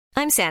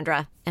I'm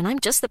Sandra, and I'm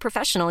just the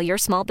professional your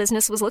small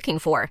business was looking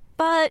for.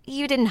 But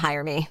you didn't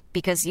hire me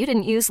because you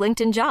didn't use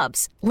LinkedIn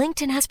Jobs.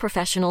 LinkedIn has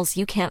professionals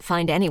you can't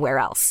find anywhere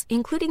else,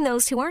 including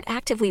those who aren't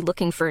actively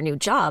looking for a new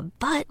job,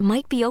 but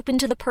might be open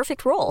to the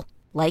perfect role,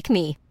 like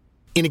me.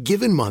 In a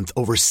given month,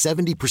 over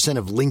 70%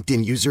 of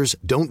LinkedIn users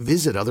don't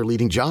visit other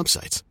leading job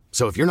sites.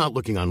 So if you're not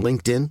looking on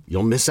LinkedIn,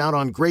 you'll miss out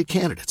on great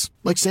candidates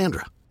like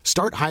Sandra.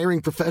 Start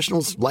hiring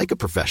professionals like a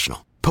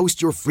professional.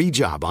 Post your free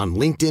job on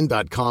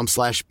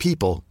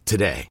linkedin.com/people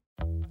today.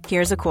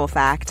 Here's a cool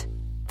fact.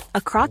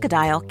 A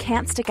crocodile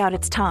can't stick out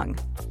its tongue.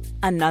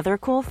 Another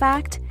cool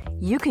fact,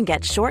 you can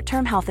get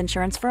short-term health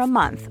insurance for a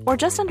month or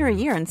just under a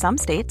year in some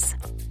states.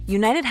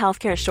 United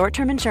Healthcare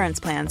short-term insurance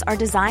plans are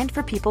designed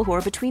for people who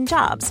are between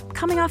jobs,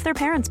 coming off their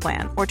parents'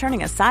 plan, or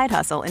turning a side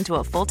hustle into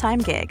a full-time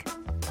gig.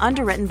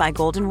 Underwritten by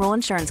Golden Rule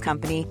Insurance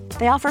Company,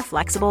 they offer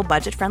flexible,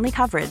 budget-friendly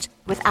coverage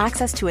with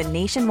access to a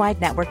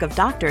nationwide network of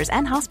doctors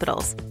and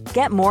hospitals.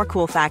 Get more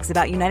cool facts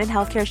about United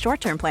Healthcare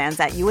short-term plans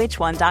at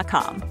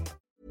uh1.com.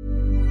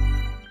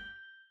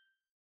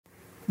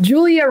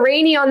 Julia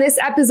Ranney on this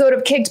episode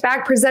of Kicked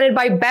Back presented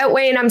by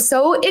Betway. And I'm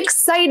so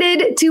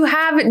excited to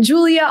have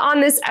Julia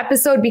on this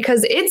episode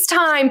because it's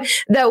time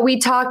that we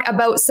talk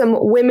about some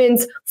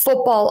women's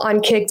football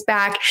on Kicked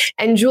Back.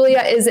 And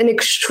Julia is an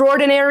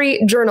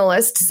extraordinary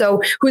journalist,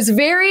 who's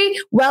very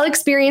well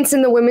experienced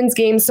in the women's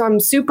game. So I'm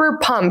super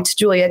pumped,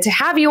 Julia, to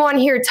have you on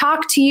here,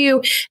 talk to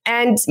you,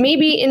 and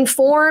maybe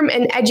inform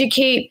and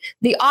educate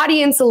the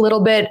audience a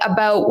little bit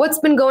about what's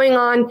been going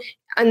on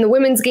in the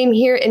women's game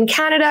here in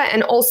Canada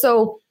and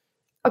also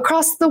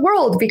across the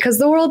world because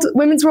the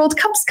Women's World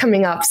Cup's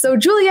coming up. So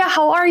Julia,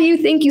 how are you?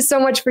 Thank you so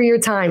much for your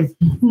time.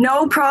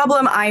 No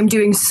problem. I'm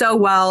doing so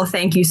well.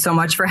 Thank you so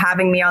much for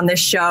having me on this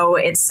show.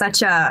 It's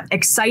such a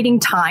exciting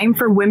time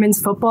for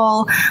women's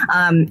football.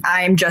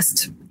 I'm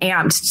just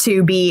amped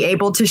to be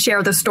able to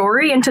share the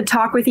story and to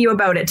talk with you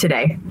about it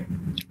today.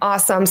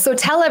 Awesome. So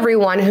tell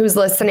everyone who's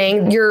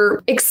listening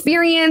your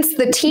experience,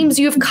 the teams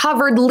you've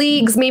covered,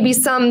 leagues, maybe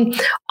some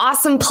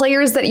awesome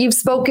players that you've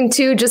spoken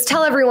to. Just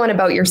tell everyone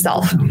about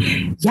yourself.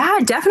 Yeah,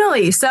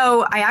 definitely.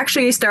 So I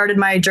actually started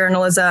my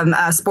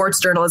sports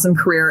journalism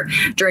career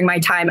during my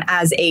time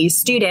as a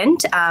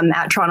student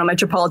at Toronto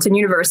Metropolitan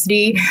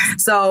University.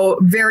 So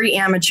very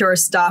amateur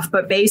stuff,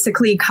 but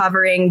basically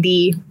covering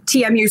the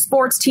TMU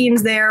sports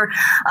teams there.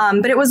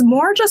 But it was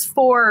more just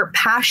for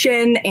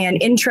passion and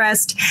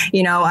interest.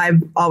 You know,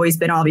 I've always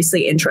been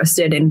obviously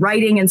interested in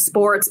writing and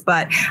sports,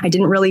 but I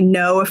didn't really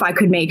know if I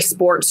could make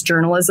sports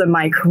journalism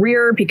my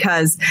career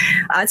because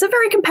it's a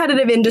very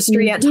competitive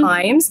industry at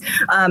times.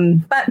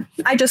 But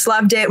I just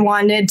loved it,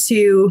 wanted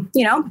to,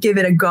 give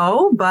it a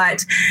go.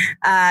 But,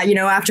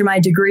 after my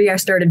degree, I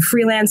started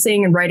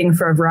freelancing and writing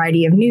for a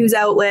variety of news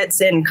outlets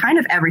and kind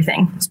of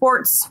everything: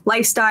 sports,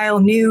 lifestyle,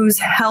 news,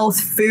 health,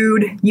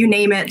 food, you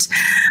name it.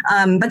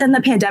 But then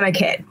the pandemic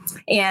hit.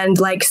 And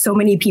like so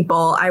many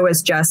people, I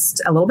was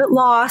just a little bit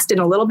lost and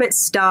a little bit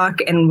stuck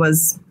and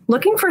was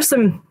looking for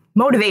some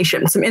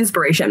motivation, some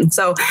inspiration.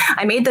 So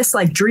I made this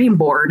dream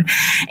board,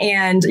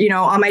 and,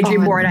 on my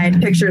dream board, I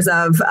had pictures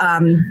of,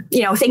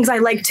 things I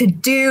like to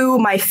do,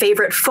 my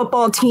favorite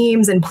football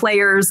teams and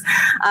players.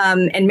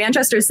 And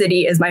Manchester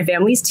City is my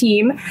family's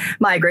team.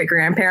 My great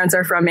grandparents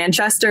are from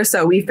Manchester,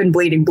 so we've been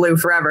bleeding blue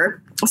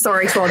forever.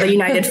 Sorry to all the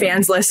United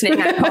fans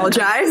listening. I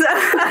apologize.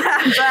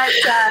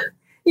 But,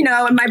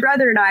 and my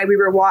brother and I, we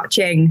were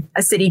watching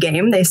a City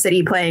game, the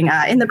City playing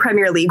in the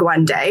Premier League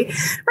one day.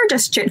 We're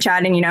just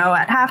chit-chatting,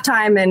 at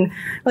halftime. And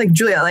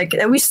Julia, it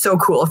would be so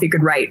cool if you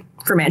could write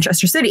for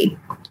Manchester City.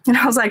 And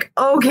I was like,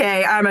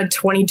 okay, I'm a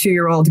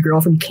 22-year-old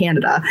girl from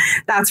Canada.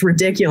 That's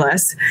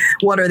ridiculous.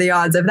 What are the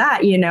odds of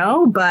that,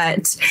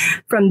 But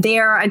from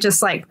there, I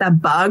just the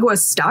bug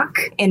was stuck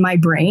in my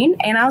brain.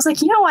 And I was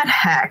like, you know what?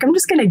 Heck, I'm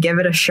just going to give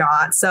it a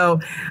shot. So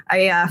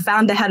I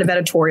found the head of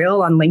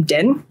editorial on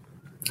LinkedIn.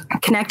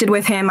 Connected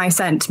with him. I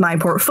sent my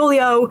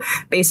portfolio,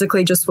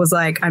 basically just was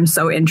like, I'm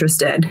so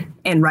interested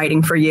in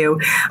writing for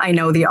you. I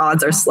know the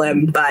odds are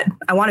slim, but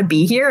I want to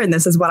be here and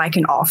this is what I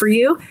can offer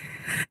you.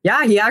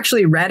 Yeah, he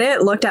actually read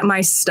it, looked at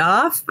my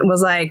stuff, and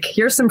was like,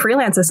 here's some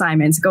freelance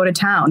assignments, go to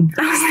town.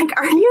 I was like,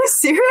 are you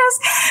serious?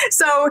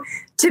 So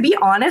to be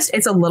honest,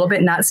 it's a little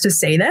bit nuts to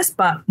say this,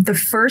 but the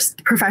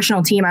first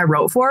professional team I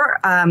wrote for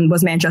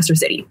was Manchester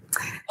City.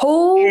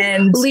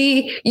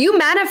 You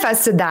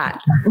manifested that.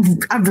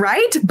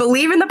 Right?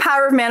 Believe in the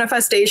power of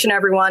manifestation,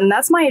 everyone.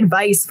 That's my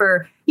advice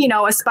for,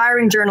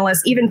 aspiring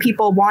journalists, even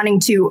people wanting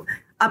to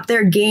up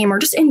their game or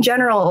just in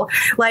general,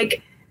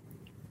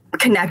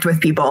 connect with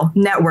people,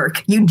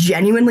 network. You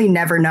genuinely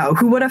never know.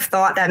 Who would have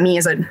thought that me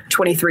as a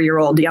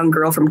 23-year-old young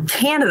girl from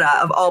Canada,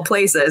 of all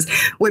places,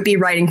 would be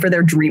writing for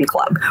their dream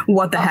club?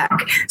 What the heck?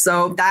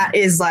 So that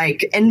is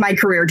and my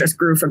career just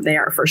grew from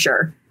there for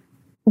sure.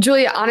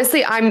 Julia,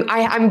 honestly,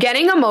 I'm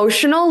getting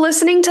emotional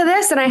listening to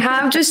this, and I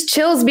have just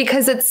chills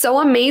because it's so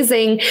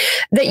amazing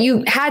that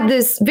you had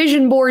this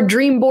vision board,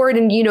 dream board,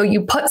 and,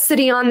 you put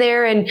City on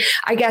there and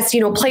I guess,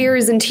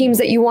 players and teams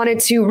that you wanted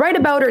to write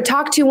about or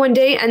talk to one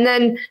day. And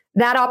then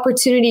that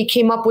opportunity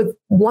came up with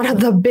one of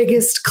the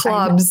biggest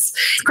clubs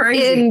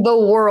in the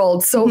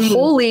world. So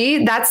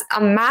holy, that's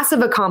a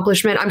massive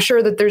accomplishment. I'm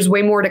sure that there's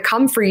way more to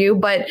come for you,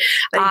 but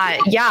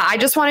yeah, I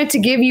just wanted to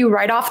give you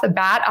right off the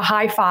bat a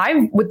high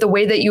five with the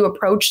way that you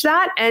approach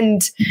that.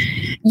 And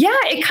yeah,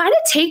 it kind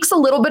of takes a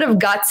little bit of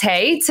guts,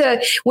 hey,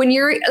 to when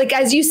you're like,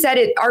 as you said,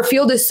 our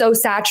field is so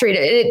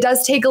saturated, and it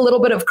does take a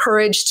little bit of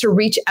courage to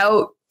reach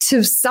out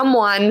to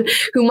someone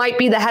who might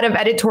be the head of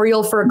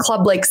editorial for a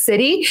club like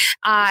City.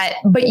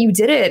 But you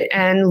did it,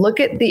 and look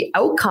at the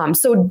outcome.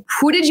 So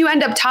who did you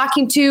end up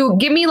talking to?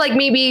 Give me like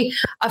maybe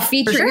a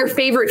feature, your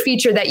favorite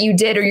feature that you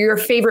did, or your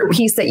favorite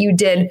piece that you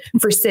did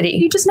for City.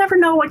 You just never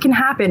know what can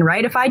happen,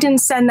 right? If I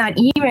didn't send that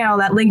email,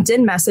 that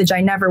LinkedIn message,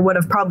 I never would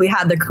have probably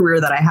had the career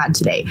that I had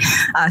today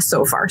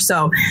so far.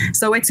 So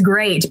it's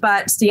great.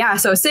 But yeah,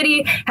 so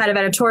City head of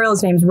editorial,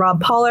 his name's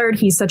Rob Pollard.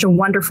 He's such a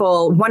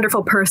wonderful,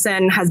 wonderful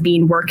person, has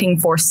been working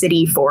for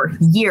City for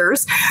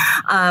years,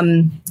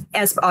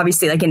 as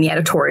obviously like in the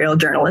editorial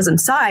journalism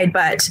side.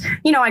 But,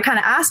 you know, I kind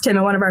of asked him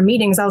in one of our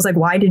meetings, I was like,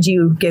 why did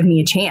you give me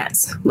a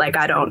chance? Like,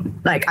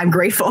 I'm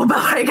grateful, but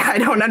like, I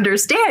don't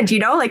understand, you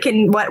know, like,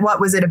 what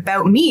was it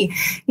about me?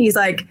 He's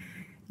like,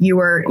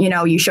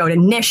 you showed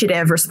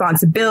initiative,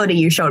 responsibility,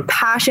 you showed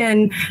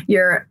passion.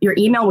 Your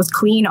email was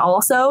clean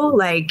also.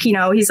 Like, you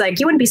know, he's like,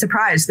 you wouldn't be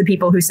surprised the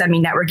people who send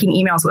me networking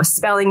emails with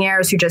spelling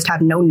errors, who just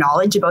have no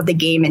knowledge about the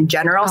game in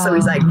general. So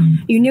he's like,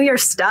 you knew your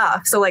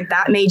stuff. So like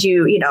that made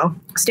you, you know,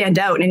 stand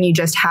out, and you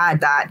just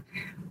had that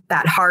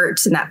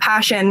heart and that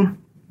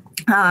passion.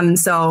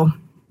 So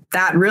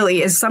that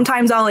really is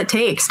sometimes all it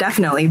takes,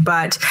 definitely.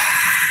 But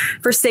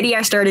for City,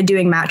 I started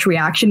doing match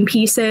reaction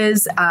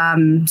pieces.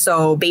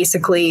 So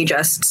basically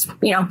just,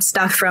 you know,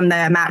 stuff from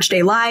the Match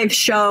Day Live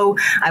show.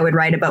 I would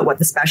write about what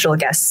the special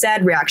guest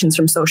said, reactions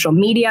from social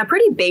media,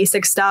 pretty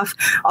basic stuff.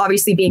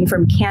 Obviously, being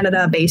from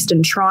Canada, based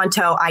in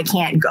Toronto, I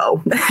can't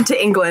go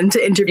to England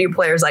to interview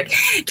players like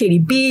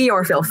KDB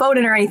or Phil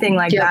Foden or anything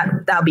like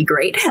that. That would be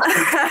great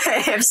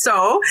if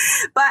so.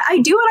 But I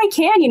do what I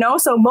can, you know.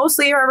 So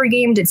mostly every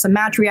game did some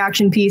match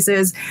reaction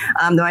pieces.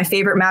 Though my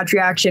favorite match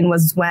reaction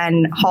was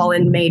when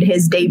Holland made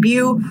his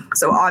debut.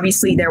 So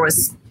obviously there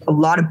was a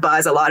lot of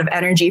buzz, a lot of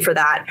energy for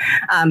that.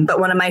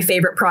 But one of my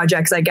favorite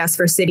projects, I guess,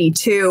 for City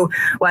too,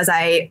 was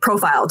I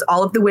profiled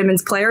all of the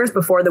women's players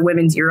before the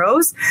Women's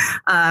Euros.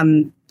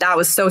 That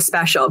was so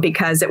special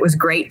because it was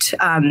great,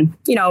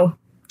 you know,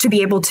 to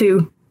be able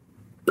to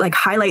like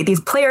highlight these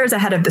players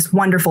ahead of this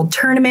wonderful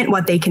tournament,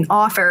 what they can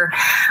offer.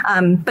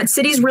 But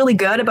City's really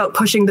good about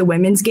pushing the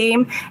women's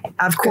game.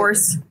 Of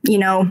course, you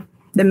know,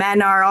 the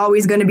men are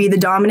always going to be the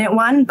dominant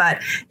one,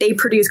 but they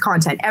produce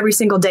content every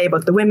single day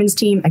about the women's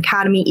team,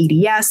 academy,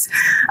 EDS.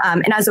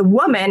 And as a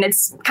woman,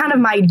 it's kind of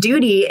my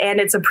duty, and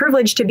it's a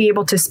privilege to be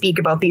able to speak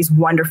about these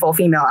wonderful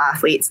female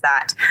athletes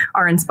that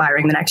are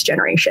inspiring the next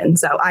generation.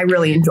 So I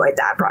really enjoyed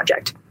that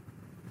project.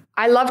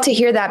 I love to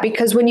hear that,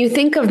 because when you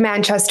think of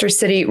Manchester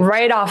City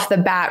right off the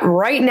bat,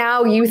 right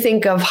now, you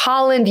think of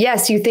Holland.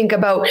 Yes, you think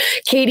about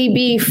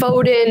KDB,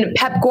 Foden,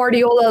 Pep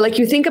Guardiola. Like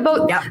you think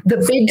about the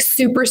big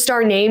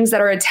superstar names that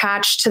are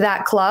attached to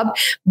that club.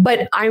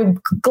 But I'm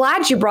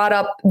glad you brought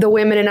up the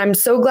women, and I'm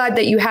so glad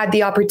that you had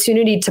the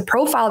opportunity to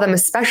profile them,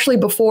 especially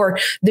before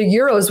the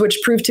Euros, which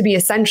proved to be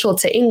essential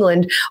to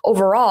England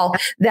overall.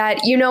 That,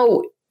 you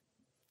know,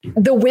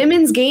 the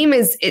women's game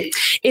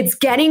it's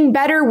getting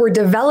better. We're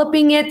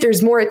developing it.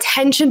 There's more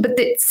attention, but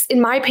in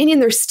my opinion,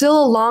 there's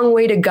still a long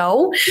way to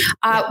go.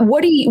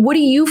 What do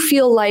you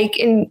feel like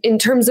in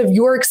terms of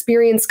your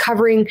experience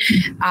covering,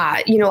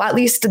 you know, at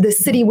least the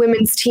City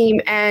women's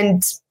team,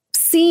 and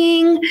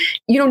seeing,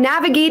 you know,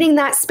 navigating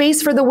that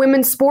space for the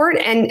women's sport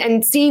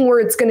and seeing where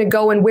it's going to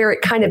go and where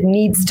it kind of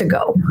needs to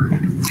go?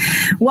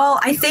 Well,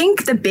 I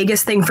think the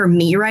biggest thing for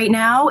me right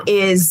now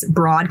is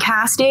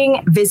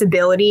broadcasting,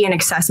 visibility, and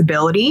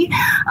accessibility.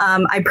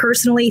 I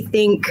personally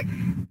think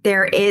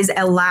there is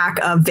a lack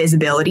of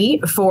visibility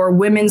for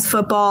women's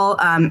football.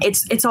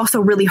 It's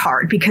also really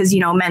hard because, you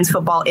know, men's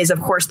football is,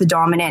 of course, the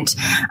dominant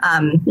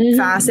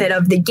facet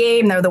of the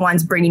game. They're the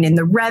ones bringing in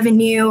the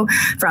revenue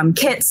from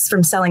kits,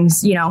 from selling,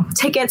 you know,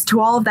 tickets, to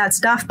all of that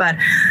stuff. But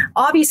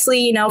obviously,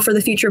 you know, for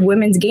the future of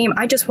women's game,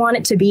 I just want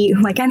it to be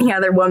like any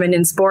other woman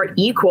in sport,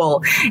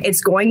 equal.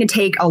 It's going to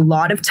take a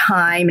lot of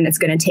time, and it's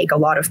going to take a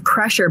lot of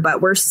pressure,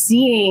 but we're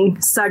seeing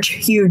such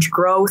huge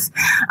growth.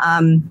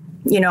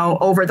 You know,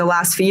 over the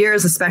last few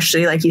years,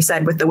 especially like you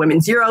said, with the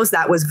Women's Euros,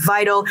 that was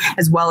vital,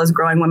 as well as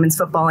growing women's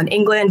football in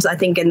England. I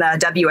think in the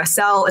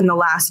WSL in the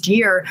last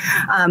year,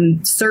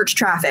 search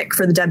traffic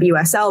for the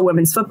WSL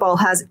women's football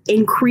has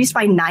increased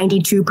by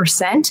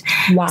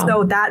 92%. Wow.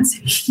 So that's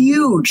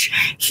huge,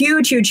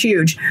 huge, huge,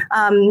 huge.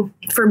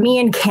 For me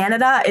in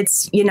Canada,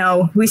 it's, you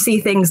know, we see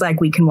things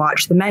like we can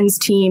watch the men's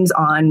teams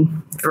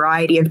on a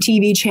variety of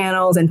TV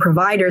channels and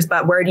providers,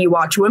 but where do you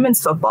watch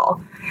women's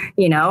football?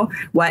 You know,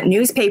 what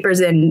newspapers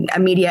and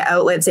media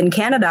outlets in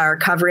Canada are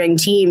covering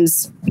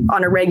teams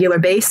on a regular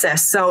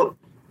basis. So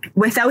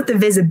without the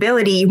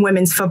visibility,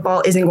 women's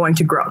football isn't going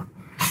to grow.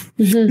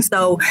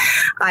 So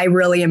I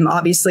really am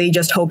obviously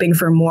just hoping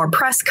for more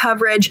press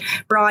coverage,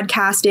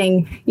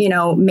 broadcasting,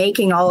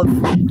 making all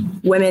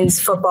of women's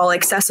football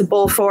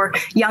accessible for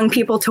young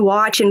people to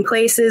watch in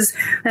places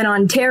in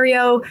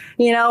Ontario,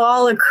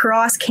 all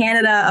across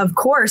Canada, of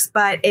course.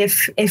 But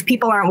if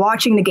people aren't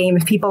watching the game,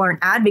 if people aren't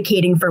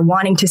advocating for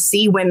wanting to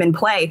see women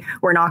play,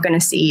 we're not going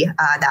to see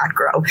that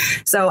grow.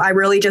 So I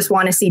really just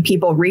want to see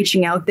people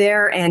reaching out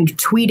there and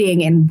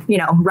tweeting and,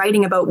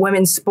 writing about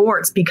women's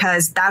sports,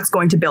 because that's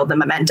going to build the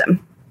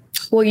momentum.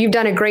 Well, you've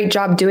done a great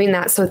job doing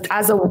that. So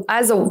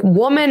as a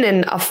woman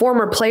and a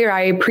former player,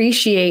 I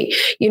appreciate,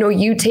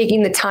 you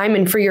taking the time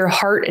and for your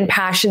heart and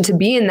passion to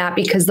be in that,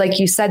 because like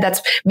you said,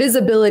 that's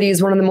visibility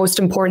is one of the most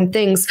important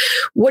things.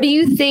 What do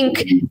you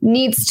think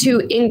needs to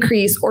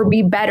increase or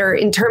be better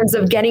in terms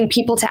of getting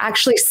people to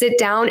actually sit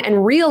down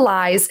and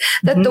realize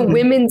that the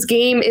women's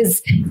game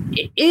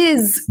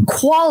is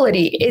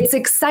quality? It's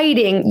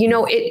exciting.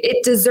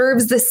 It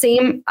deserves the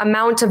same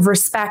amount of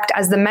respect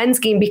as the men's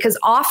game, because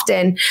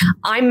often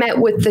I'm met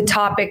with the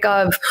topic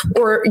of,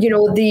 or,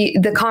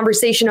 the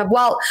conversation of,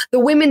 well, the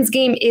women's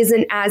game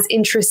isn't as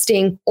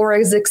interesting or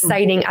as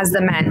exciting as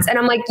the men's. And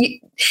I'm like,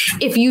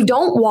 if you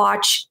don't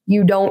watch,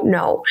 you don't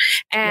know.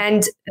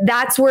 And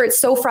that's where it's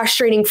so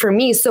frustrating for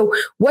me. So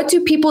what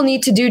do people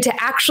need to do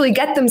to actually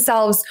get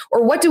themselves,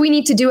 or what do we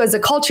need to do as a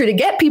culture to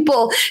get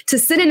people to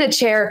sit in a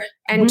chair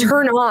and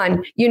turn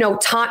on,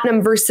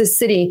 Tottenham versus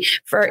City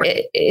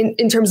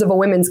in terms of a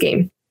women's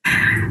game?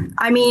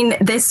 I mean,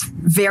 this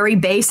very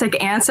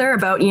basic answer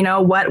about,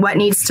 what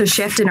needs to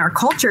shift in our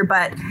culture,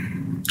 but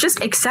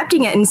just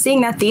accepting it and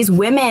seeing that these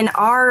women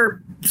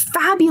are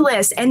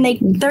fabulous and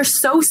they're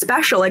so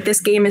special. Like,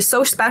 this game is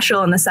so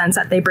special in the sense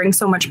that they bring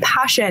so much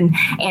passion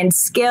and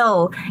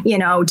skill,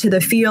 to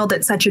the field.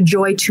 It's such a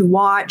joy to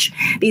watch.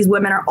 These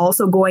women are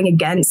also going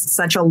against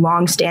such a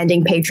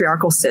long-standing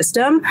patriarchal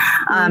system.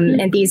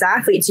 And these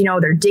athletes,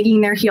 they're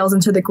digging their heels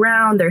into the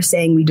ground. They're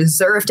saying we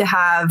deserve to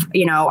have,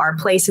 our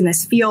place in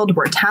this field.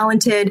 We're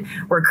talented.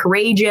 We're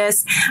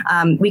courageous.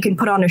 We can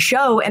put on a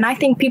show. And I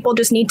think people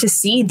just need to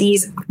see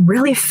these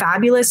really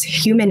fabulous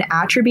human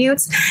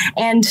attributes,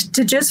 and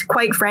to just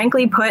quite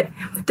frankly put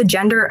the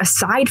gender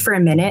aside for a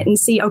minute and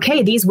see,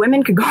 okay, these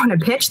women could go on a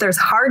pitch. There's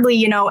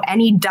hardly,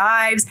 any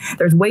dives.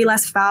 There's way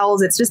less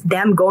fouls. It's just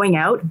them going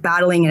out,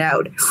 battling it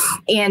out.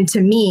 And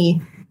to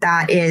me,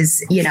 that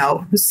is,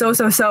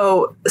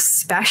 so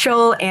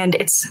special. And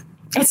it's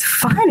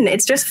fun.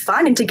 It's just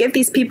fun. And to give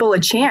these people a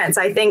chance,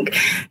 I think,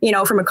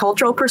 from a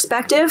cultural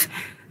perspective,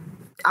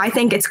 I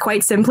think it's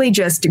quite simply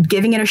just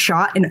giving it a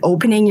shot and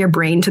opening your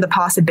brain to the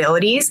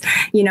possibilities.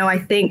 I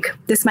think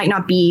this might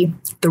not be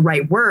the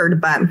right word,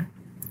 but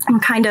I'm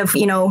kind of,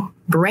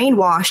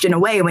 brainwashed in a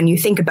way. When you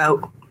think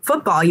about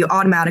football, you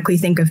automatically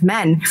think of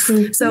men.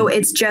 So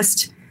it's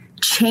just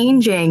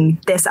changing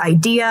this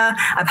idea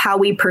of how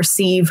we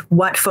perceive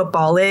what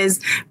football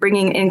is,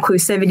 bringing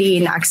inclusivity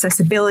and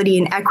accessibility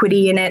and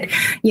equity in it,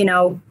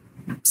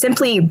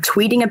 simply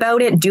tweeting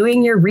about it,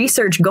 doing your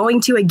research, going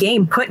to a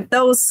game, put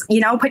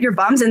your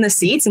bums in the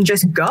seats and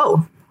just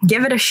go.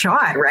 Give it a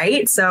shot,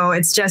 right? So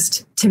it's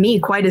just, to me,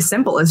 quite as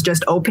simple as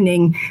just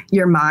opening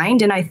your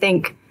mind. And I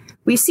think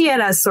we see it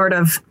as sort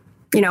of,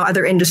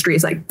 other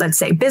industries, like, let's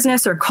say,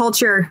 business or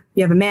culture.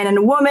 You have a man and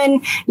a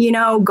woman,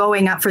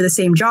 going up for the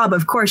same job.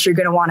 Of course, you're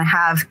going to want to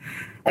have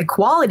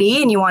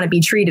equality and you want to be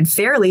treated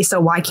fairly.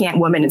 So why can't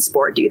women in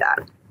sport do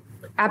that?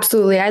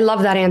 Absolutely. I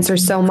love that answer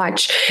so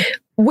much.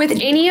 With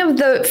any of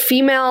the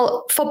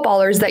female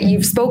footballers that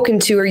you've spoken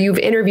to or you've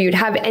interviewed,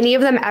 have any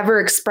of them ever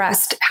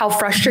expressed how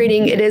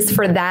frustrating it is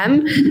for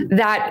them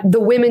that the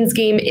women's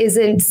game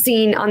isn't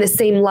seen on the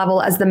same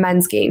level as the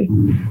men's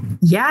game?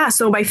 Yeah.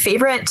 So my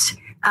favorite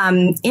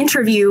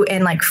interview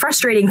and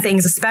frustrating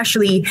things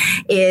especially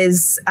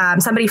is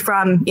somebody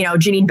from,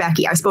 Janine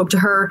Becky. I spoke to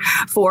her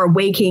for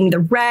Waking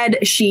the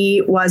Red.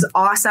 She was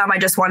awesome. I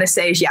just want to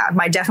say,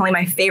 definitely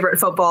my favorite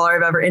footballer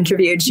I've ever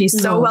interviewed.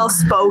 She's so well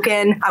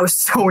spoken. I was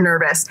so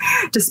nervous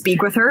to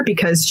speak with her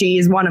because she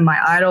is one of my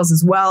idols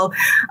as well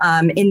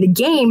in the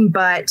game.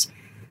 But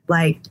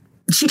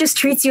she just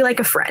treats you like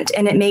a friend,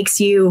 and it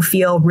makes you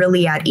feel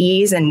really at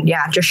ease. And it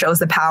just shows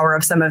the power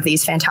of some of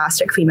these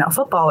fantastic female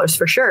footballers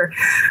for sure.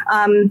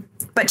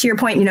 But to your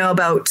point,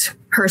 about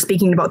her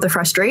speaking about the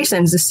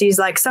frustrations, she's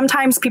like,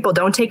 sometimes people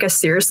don't take us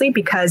seriously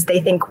because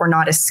they think we're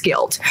not as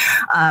skilled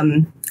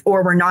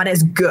or we're not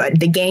as good.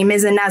 The game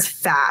isn't as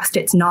fast.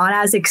 It's not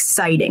as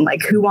exciting.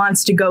 Who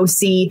wants to go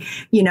see,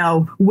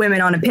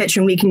 women on a pitch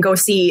when we can go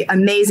see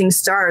amazing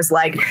stars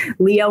like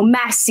Leo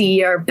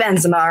Messi or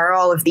Benzema or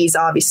all of these,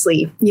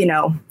 obviously,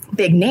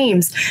 big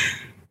names.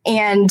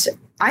 And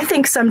I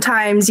think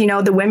sometimes,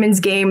 the women's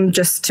game,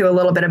 just to a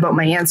little bit about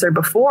my answer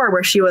before,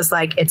 where she was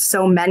like, it's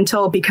so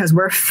mental because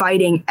we're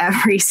fighting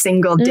every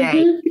single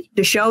day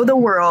to show the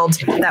world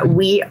that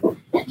we,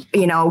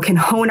 can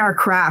hone our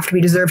craft.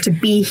 We deserve to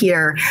be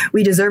here.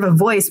 We deserve a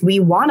voice. We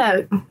want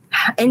to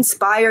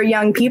inspire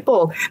young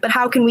people. But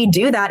how can we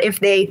do that if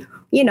they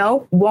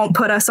won't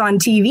put us on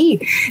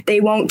TV.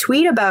 They won't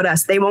tweet about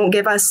us. They won't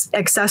give us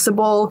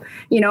accessible,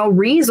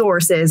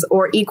 resources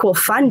or equal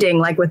funding,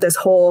 like with this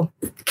whole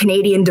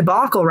Canadian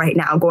debacle right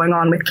now going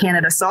on with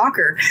Canada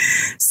Soccer.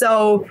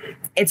 So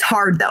it's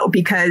hard, though,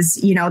 because,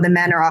 the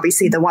men are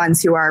obviously the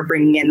ones who are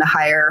bringing in the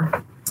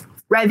higher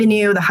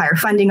revenue, the higher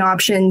funding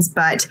options.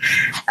 But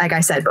like I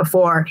said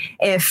before,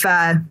 if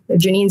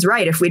Janine's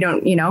right, if we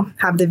don't,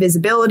 have the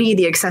visibility,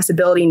 the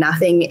accessibility,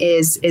 nothing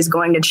is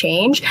going to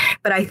change.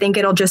 But I think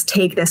it'll just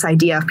take this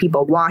idea of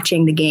people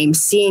watching the game,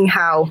 seeing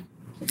how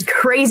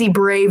crazy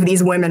brave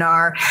these women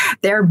are.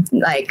 They're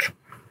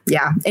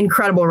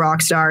incredible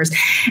rock stars.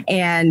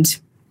 And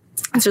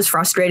it's just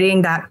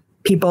frustrating that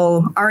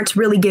people aren't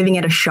really giving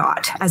it a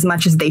shot as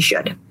much as they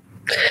should.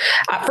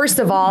 First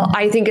of all,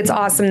 I think it's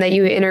awesome that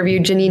you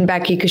interviewed Janine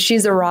Beckie because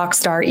she's a rock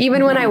star.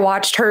 Even when I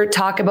watched her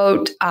talk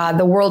about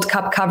the World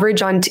Cup coverage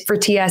for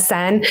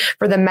TSN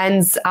for the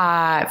men's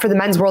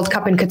World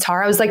Cup in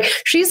Qatar, I was like,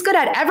 she's good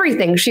at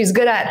everything. She's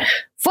good at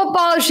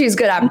football. She's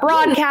good at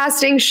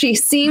broadcasting. She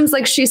seems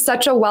like she's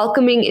such a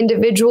welcoming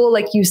individual.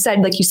 Like you said,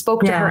 like you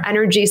spoke to her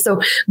energy.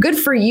 So good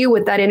for you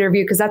with that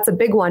interview, because that's a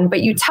big one.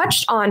 But you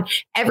touched on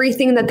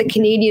everything that the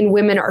Canadian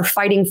women are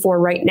fighting for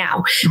right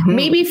now.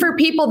 Maybe for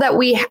people that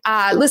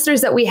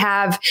listeners that we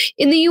have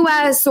in the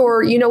US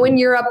or, in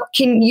Europe,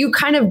 can you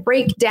kind of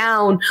break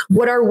down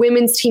what our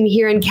women's team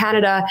here in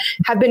Canada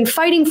have been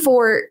fighting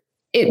for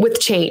with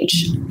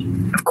change?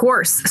 Of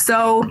course.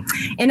 So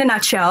in a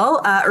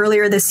nutshell,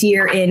 earlier this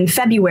year in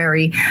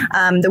February,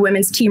 the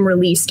women's team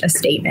released a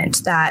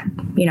statement that,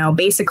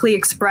 basically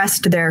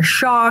expressed their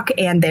shock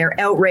and their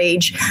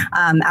outrage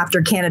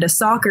after Canada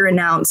Soccer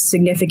announced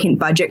significant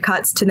budget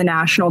cuts to the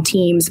national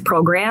team's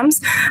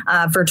programs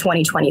for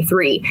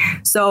 2023.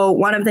 So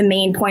one of the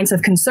main points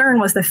of concern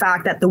was the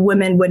fact that the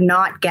women would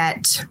not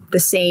get the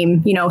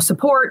same,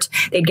 support.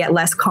 They'd get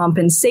less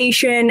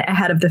compensation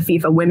ahead of the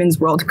FIFA Women's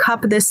World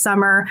Cup this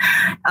summer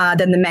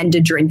than the men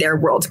did during their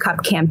World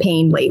Cup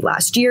campaign late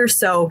last year.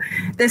 So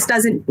this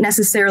doesn't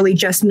necessarily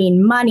just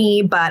mean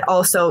money, but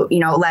also,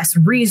 less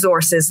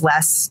resources,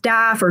 less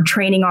staff or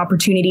training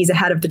opportunities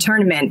ahead of the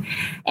tournament.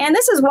 And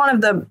this is one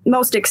of the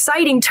most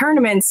exciting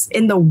tournaments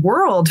in the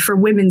world for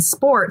women's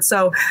sport.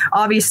 So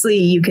obviously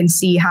you can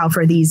see how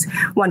for these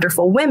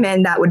wonderful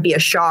women, that would be a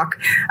shock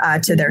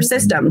to their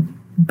system.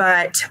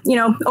 But,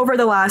 over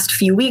the last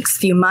few weeks,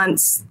 few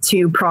months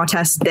to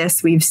protest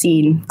this, we've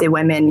seen the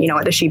women,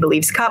 at the She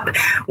Believes Cup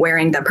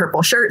wearing the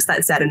purple shirts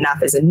that said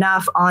enough is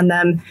enough on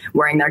them,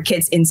 wearing their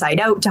kids inside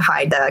out to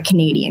hide the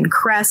Canadian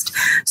crest.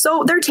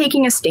 So they're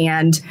taking a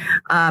stand.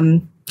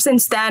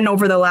 Since then,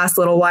 over the last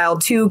little while,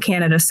 too,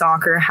 Canada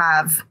Soccer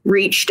have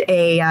reached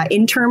a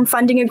interim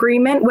funding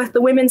agreement with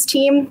the women's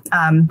team.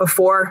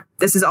 Before,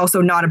 this is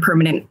also not a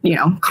permanent,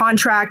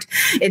 contract.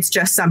 It's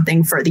just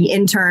something for the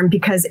interim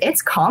because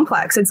it's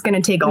complex. It's going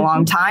to take a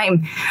long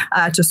time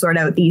to sort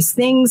out these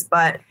things,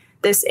 but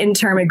this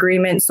interim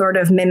agreement sort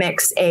of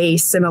mimics a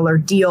similar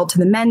deal to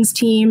the men's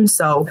team.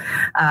 So,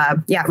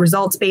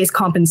 results-based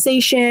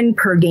compensation,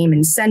 per game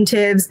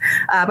incentives.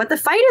 But the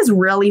fight is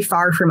really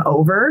far from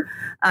over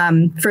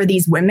for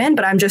these women.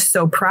 But I'm just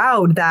so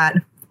proud that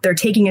they're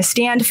taking a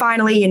stand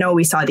finally.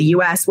 We saw the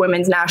U.S.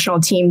 women's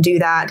national team do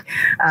that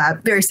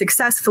very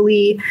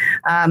successfully.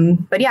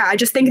 But I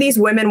just think these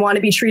women want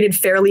to be treated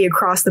fairly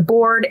across the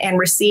board and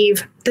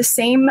receive the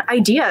same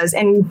ideas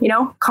and,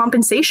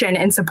 compensation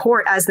and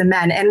support as the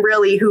men. And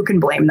really, who can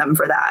blame them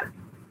for that?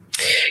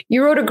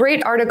 You wrote a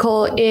great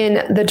article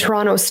in the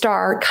Toronto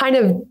Star, kind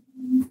of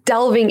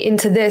delving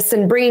into this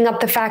and bringing up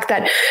the fact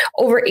that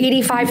over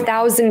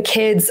 85,000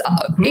 kids,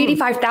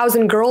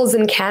 85,000 girls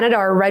in Canada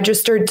are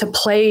registered to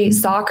play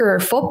soccer or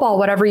football,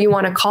 whatever you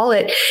want to call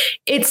it.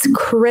 It's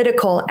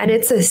critical and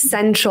it's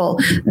essential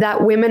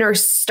that women are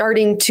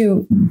starting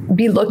to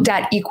be looked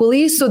at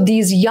equally. So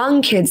these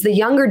young kids, the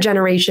younger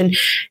generation,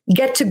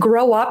 get to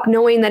grow up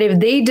knowing that if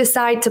they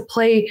decide to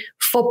play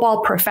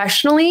football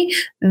professionally,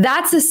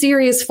 that's a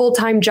serious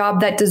full-time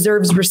job that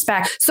deserves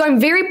respect. So I'm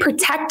very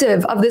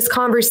protective of this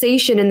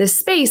conversation in this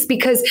space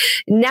because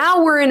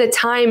now we're in a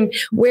time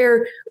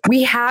where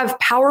we have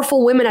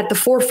powerful women at the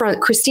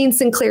forefront, Christine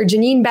Sinclair,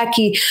 Janine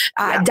Beckie,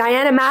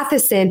 Diana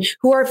Matheson,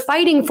 who are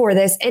fighting for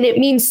this. And it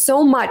means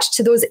so much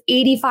to those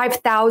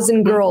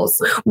 85,000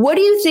 girls. What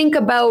do you think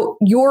about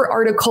your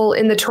article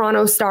in the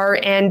Toronto Star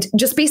and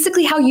just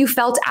basically how you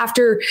felt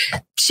after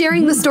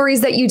sharing the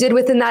stories that you did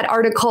within that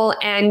article?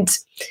 And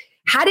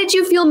how did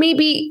you feel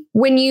maybe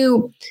when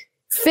you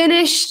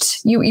finished,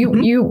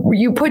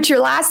 you put your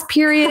last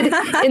period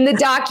in the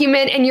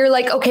document and you're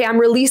like, okay, I'm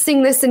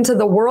releasing this into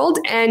the world.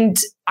 And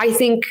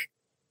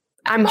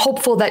I'm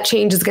hopeful that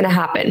change is going to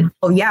happen.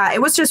 Well, yeah,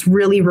 it was just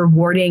really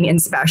rewarding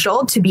and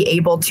special to be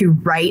able to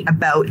write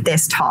about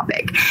this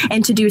topic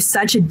and to do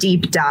such a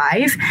deep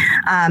dive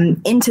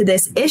into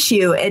this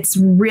issue. It's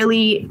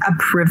really a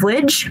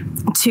privilege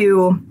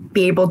to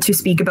be able to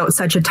speak about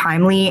such a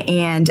timely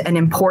and an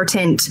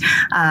important,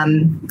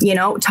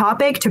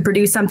 topic, to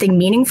produce something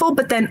meaningful,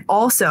 but then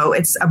also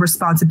it's a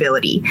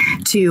responsibility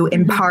to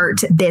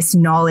impart this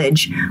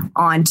knowledge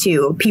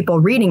onto people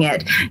reading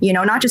it,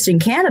 not just in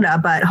Canada,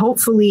 but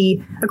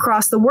hopefully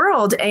across the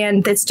world.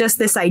 And it's just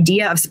this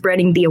idea of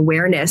spreading the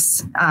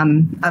awareness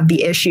of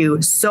the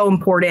issue, so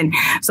important.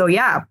 So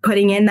yeah,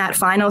 putting in that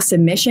final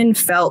submission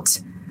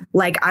felt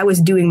like I was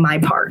doing my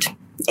part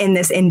in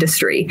this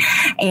industry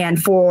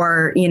and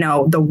for,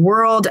 the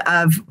world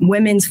of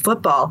women's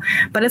football.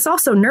 But it's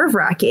also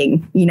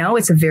nerve-wracking.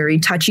 It's a very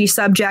touchy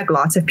subject.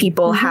 Lots of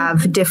people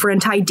have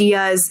different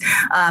ideas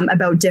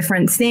about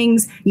different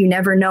things. You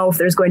never know if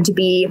there's going to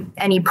be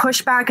any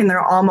pushback, and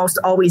there almost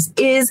always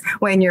is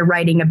when you're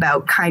writing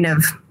about kind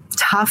of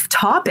tough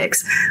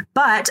topics.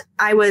 But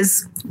I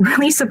was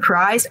really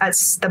surprised at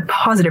the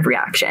positive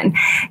reaction.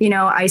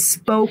 I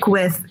spoke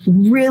with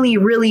really,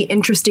 really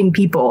interesting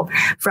people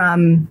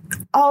from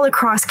all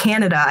across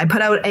Canada. I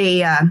put out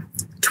a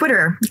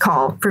Twitter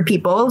call for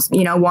people,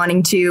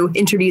 wanting to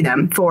interview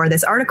them for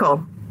this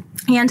article.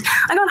 And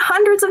I got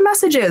hundreds of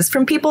messages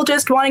from people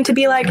just wanting to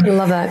be like, I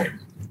love that.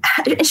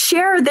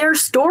 Share their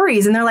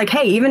stories. And they're like,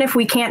 hey, even if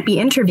we can't be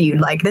interviewed,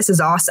 like, this is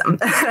awesome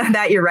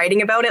that you're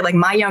writing about it. Like,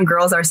 my young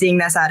girls are seeing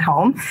this at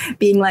home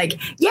being like,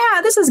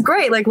 yeah, this is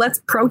great. Like, let's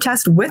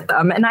protest with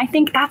them. And I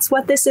think that's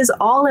what this is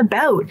all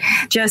about.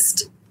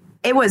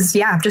 It was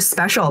just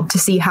special to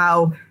see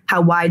how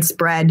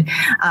widespread,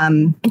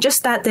 and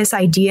just that this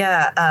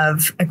idea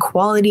of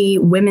equality,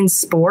 women's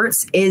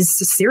sports is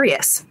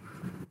serious,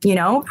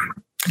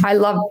 I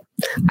love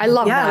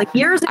that. Like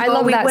years ago, I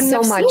love we that wouldn't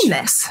so have much. seen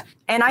this.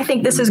 And I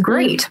think this is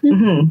great.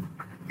 Mm-hmm.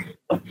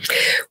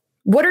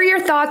 What are your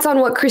thoughts on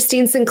what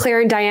Christine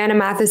Sinclair and Diana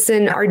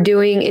Matheson are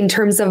doing in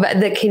terms of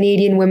the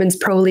Canadian Women's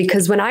Pro League?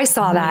 Because when I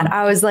saw that,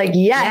 I was like,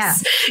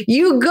 yes,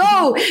 you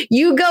go,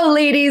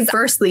 ladies.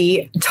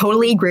 Firstly,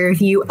 totally agree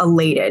with you.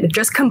 Elated,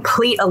 just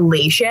complete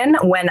elation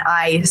when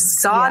I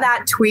saw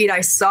that tweet. I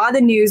saw the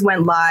news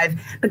went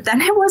live, but then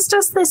it was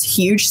just this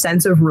huge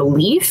sense of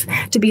relief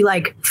to be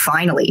like,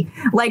 finally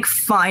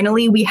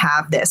we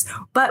have this.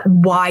 But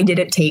why did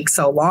it take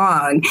so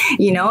long?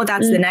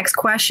 That's the next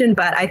question.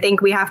 But I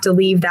think we have to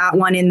leave that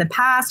one in the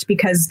past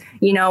because,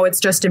 it's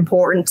just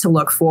important to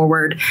look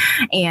forward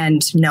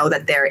and know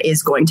that there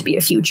is going to be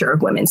a future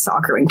of women's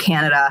soccer in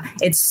Canada.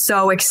 It's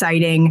so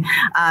exciting.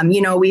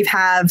 We've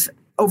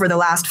over the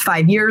last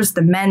 5 years,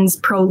 the men's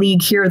pro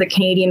league here, the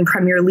Canadian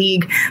Premier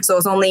League. So it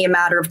was only a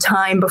matter of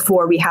time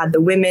before we had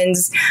the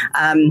women's,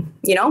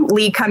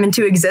 league come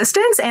into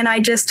existence. And I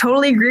just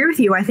totally agree with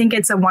you. I think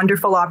it's a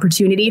wonderful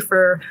opportunity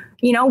for,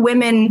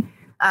 women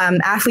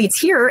athletes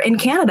here in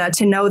Canada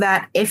to know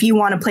that if you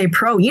want to play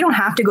pro, you don't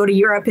have to go to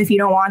Europe if you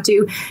don't want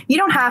to. You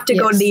don't have to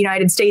go to the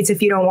United States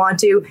if you don't want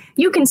to.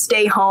 You can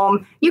stay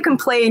home. You can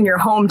play in your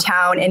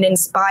hometown and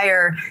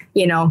inspire,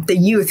 the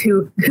youth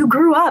who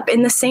grew up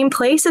in the same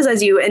places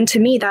as you. And to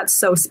me, that's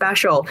so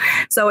special.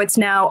 So it's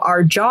now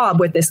our job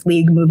with this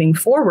league moving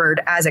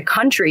forward as a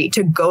country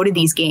to go to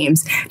these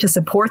games, to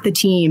support the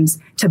teams,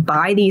 to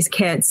buy these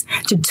kits,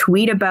 to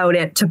tweet about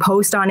it, to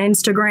post on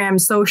Instagram,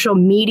 social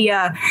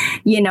media,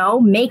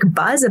 make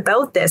buzz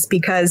about this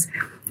because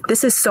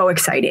this is so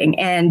exciting.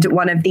 And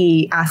one of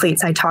the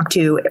athletes I talked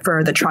to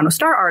for the Toronto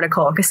Star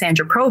article,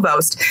 Cassandra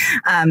Provost,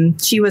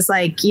 she was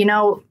like,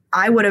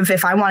 I would have,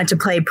 if I wanted to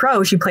play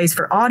pro, she plays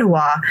for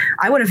Ottawa,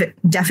 I would have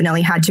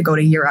definitely had to go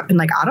to Europe. And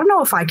I don't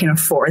know if I can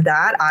afford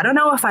that. I don't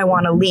know if I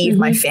want to leave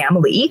my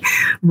family.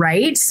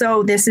 Right.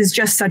 So this is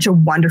just such a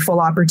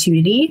wonderful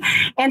opportunity.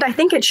 And I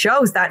think it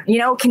shows that,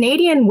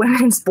 Canadian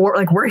women in sport,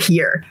 we're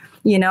here.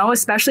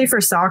 Especially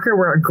for soccer,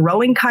 we're a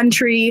growing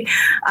country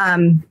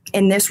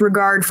in this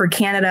regard for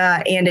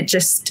Canada. And it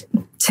just,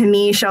 to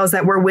me, shows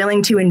that we're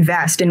willing to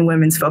invest in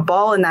women's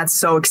football. And that's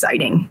so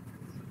exciting.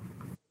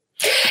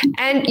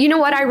 And you know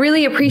what? I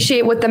really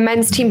appreciate what the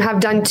men's team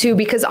have done too,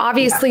 because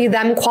obviously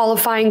them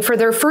qualifying for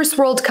their first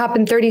World Cup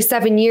in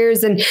 37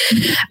 years and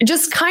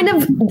just kind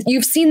of,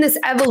 you've seen this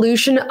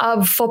evolution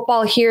of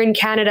football here in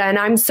Canada. And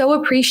I'm so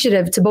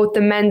appreciative to both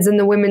the men's and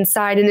the women's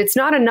side. And it's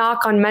not a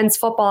knock on men's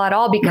football at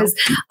all, because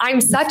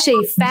I'm such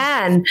a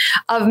fan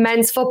of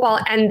men's football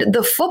and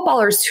the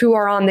footballers who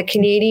are on the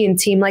Canadian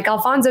team. Like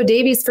Alphonso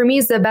Davies, for me,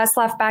 is the best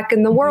left back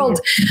in the world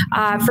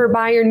for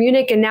Bayern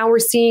Munich. And now we're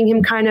seeing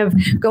him kind of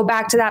go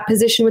back to that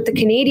position with the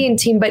Canadian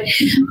team, but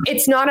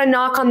it's not a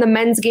knock on the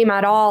men's game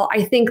at all.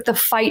 I think the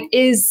fight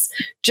is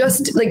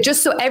just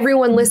so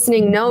everyone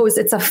listening knows,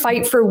 it's a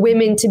fight for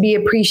women to be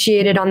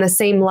appreciated on the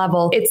same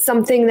level. It's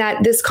something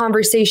that this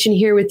conversation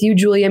here with you,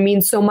 Julia,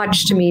 means so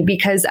much to me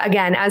because,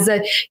 again, as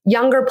a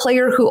younger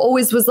player who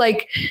always was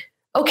like,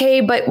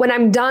 okay, but when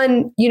I'm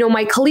done,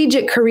 my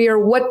collegiate career,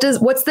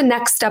 what's the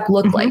next step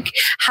look like?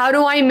 How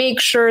do I make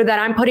sure that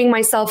I'm putting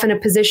myself in a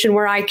position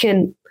where I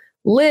can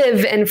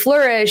live and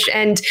flourish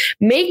and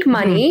make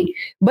money,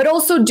 but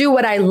also do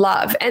what I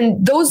love?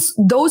 And those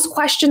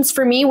questions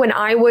for me when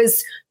I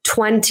was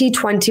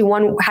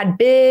 2021 had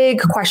big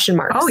question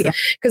marks. Oh, yeah.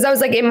 Because I was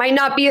like, it might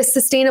not be a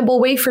sustainable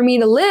way for me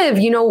to live.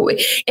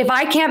 If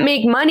I can't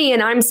make money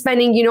and I'm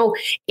spending,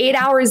 8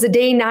 hours a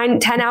day,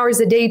 10 hours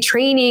a day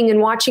training and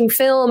watching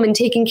film and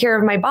taking care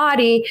of my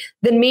body,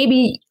 then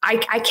maybe I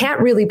can't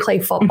really play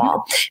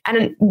football. Mm-hmm.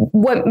 And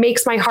what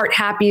makes my heart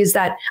happy is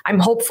that I'm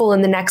hopeful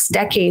in the next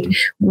decade,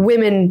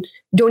 women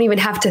don't even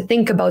have to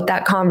think about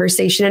that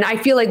conversation. And I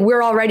feel like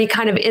we're already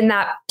kind of in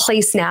that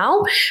place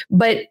now,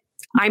 but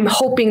I'm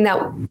hoping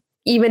that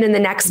even in the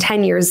next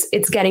 10 years,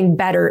 it's getting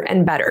better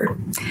and better.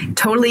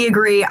 Totally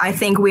agree. I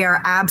think we are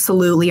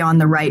absolutely on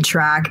the right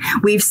track.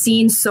 We've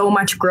seen so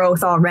much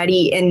growth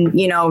already in,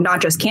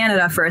 not just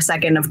Canada for a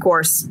second. Of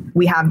course,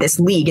 we have this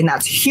league, and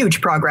that's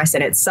huge progress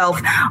in itself.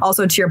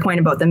 Also, to your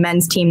point about the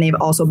men's team, they've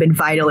also been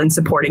vital in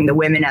supporting the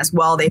women as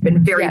well. They've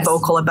been very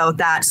vocal about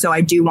that. So I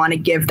do want to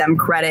give them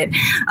credit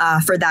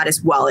for that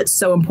as well. It's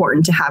so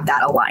important to have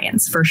that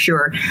alliance for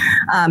sure.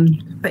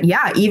 But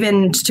yeah,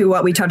 even to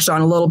what we touched on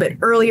a little bit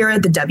earlier,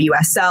 the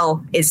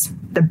WSL is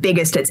the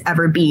biggest it's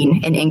ever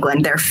been in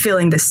England. They're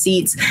filling the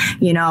seats.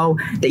 The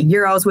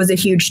Euros was a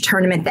huge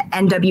tournament. The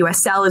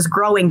NWSL is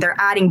growing. They're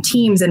adding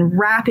teams in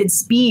rapid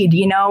speed.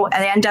 And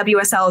the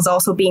NWSL is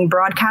also being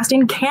broadcast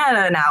in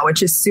Canada now,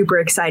 which is super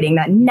exciting.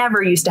 That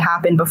never used to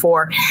happen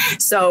before.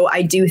 So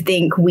I do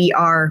think we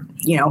are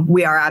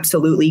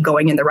absolutely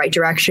going in the right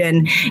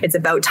direction. It's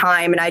about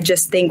time. And I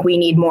just think we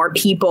need more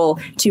people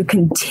to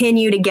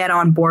continue to get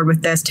on board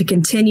with this, to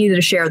continue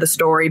to share the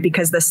story,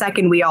 because the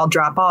second we all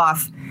drop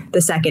off,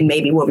 the second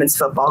maybe women's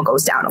football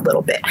goes down a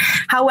little bit.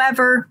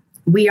 However,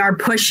 we are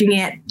pushing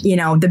it,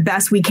 the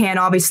best we can.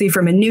 Obviously,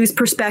 from a news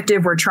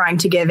perspective, we're trying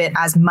to give it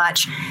as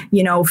much,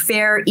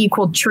 fair,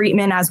 equal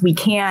treatment as we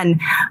can.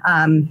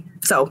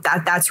 So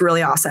that's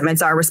really awesome.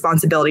 It's our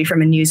responsibility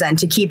from a news end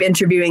to keep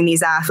interviewing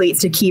these athletes,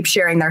 to keep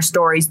sharing their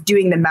stories,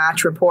 doing the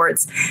match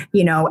reports.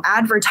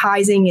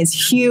 Advertising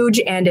is huge.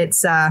 And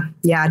it's,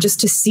 just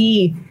to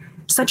see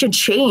such a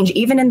change,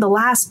 even in the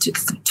last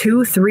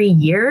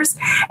 2-3 years,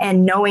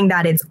 and knowing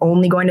that it's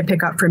only going to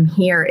pick up from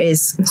here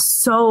is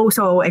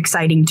so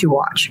exciting to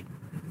watch.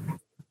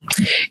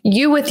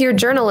 You, with your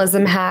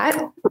journalism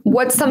hat,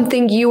 what's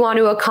something you want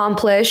to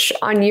accomplish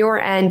on your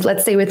end,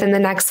 let's say within the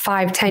next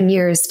 5-10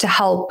 years, to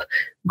help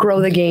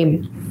grow the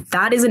game?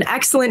 That is an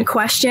excellent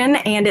question.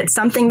 And it's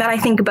something that I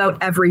think about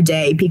every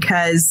day,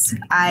 because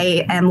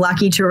I am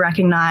lucky to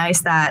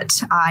recognize that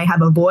I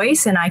have a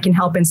voice and I can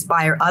help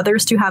inspire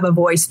others to have a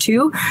voice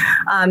too.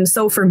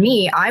 So for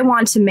me, I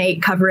want to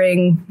make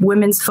covering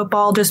women's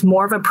football just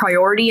more of a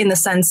priority, in the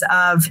sense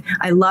of,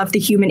 I love the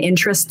human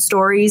interest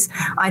stories.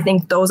 I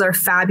think those are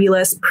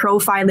fabulous.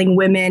 Profiling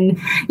women,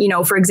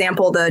 for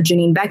example, the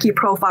Janine Becky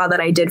profile that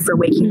I did for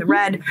Waking the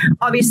Red.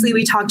 Obviously,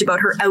 we talked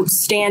about her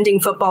outstanding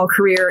football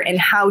career and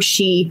how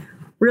she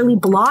really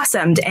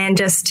blossomed, and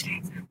just,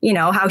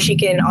 how she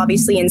can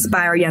obviously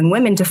inspire young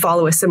women to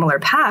follow a similar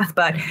path.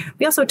 But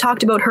we also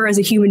talked about her as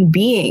a human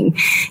being,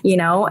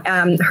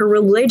 her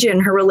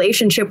religion, her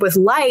relationship with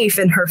life,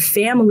 and her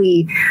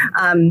family.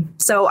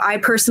 So I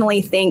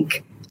personally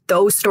think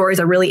those stories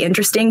are really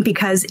interesting,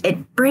 because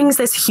it brings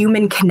this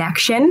human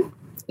connection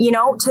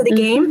to the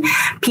game.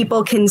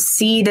 People can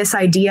see this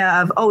idea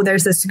of, oh,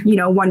 there's this,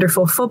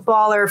 wonderful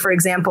footballer, for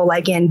example,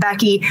 like in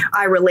Becky.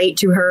 I relate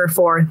to her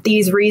for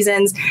these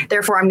reasons.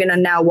 Therefore, I'm going to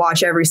now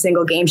watch every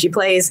single game she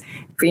plays,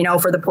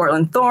 for the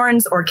Portland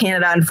Thorns or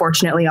Canada.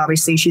 Unfortunately,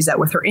 obviously, she's out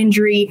with her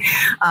injury.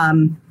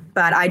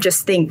 But I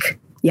just think,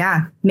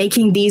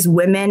 making these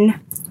women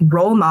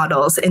role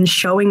models and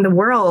showing the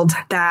world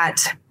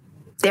that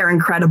they're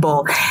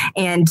incredible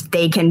and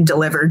they can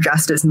deliver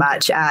just as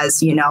much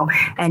as,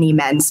 any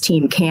men's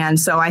team can.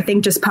 So I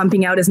think just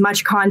pumping out as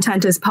much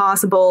content as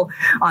possible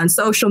on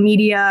social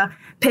media,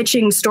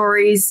 pitching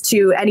stories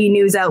to any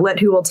news outlet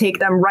who will take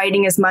them,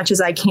 writing as much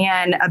as I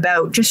can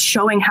about just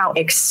showing how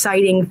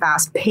exciting,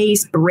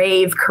 fast-paced,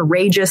 brave,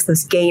 courageous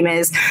this game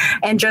is,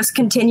 and just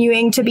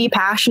continuing to be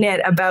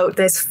passionate about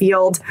this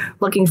field,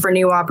 looking for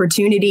new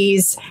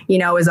opportunities,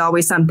 is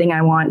always something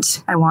I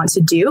want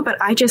to do.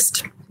 But I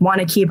just want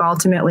to keep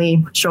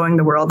ultimately showing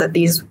the world that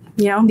these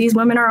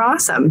women are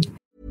awesome.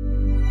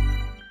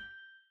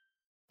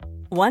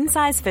 One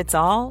size fits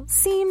all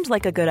seemed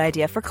like a good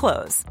idea for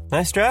clothes.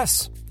 Nice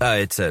dress.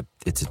 It's a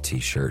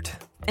t-shirt.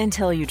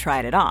 Until you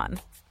tried it on.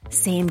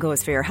 Same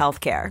goes for your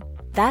healthcare.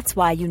 That's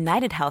why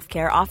United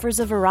Healthcare offers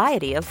a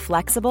variety of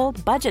flexible,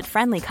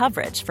 budget-friendly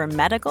coverage for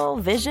medical,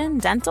 vision,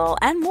 dental,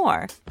 and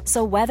more.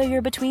 So whether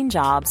you're between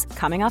jobs,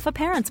 coming off a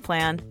parent's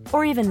plan,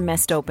 or even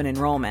missed open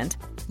enrollment,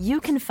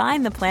 you can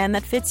find the plan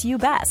that fits you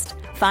best.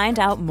 Find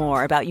out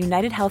more about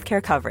United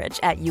Healthcare coverage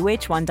at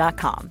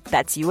uh1.com.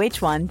 That's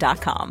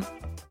uh1.com.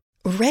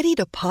 Ready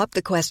to pop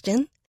the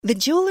question? The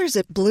jewelers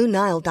at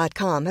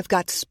BlueNile.com have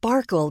got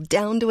sparkle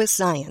down to a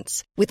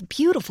science with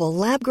beautiful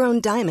lab-grown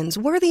diamonds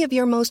worthy of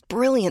your most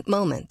brilliant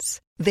moments.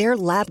 Their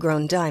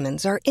lab-grown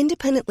diamonds are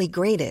independently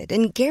graded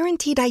and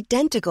guaranteed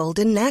identical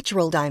to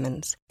natural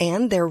diamonds,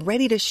 and they're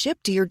ready to ship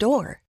to your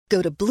door.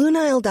 Go to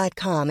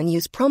BlueNile.com and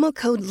use promo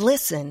code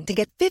LISTEN to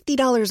get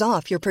 $50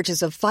 off your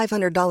purchase of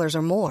 $500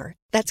 or more.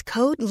 That's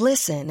code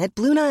LISTEN at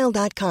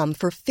BlueNile.com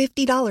for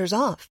 $50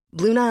 off.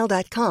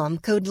 BlueNile.com,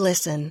 code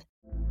LISTEN.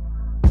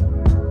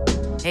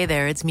 Hey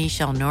there, it's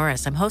Michelle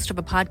Norris. I'm host of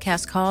a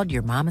podcast called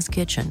Your Mama's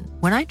Kitchen.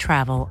 When I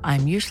travel,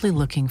 I'm usually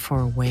looking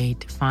for a way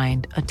to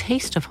find a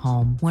taste of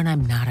home when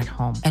I'm not at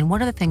home. And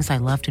one of the things I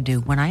love to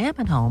do when I am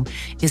at home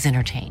is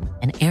entertain.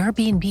 And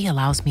Airbnb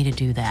allows me to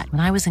do that.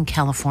 When I was in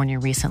California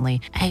recently,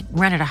 I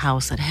rented a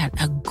house that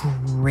had a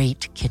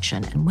great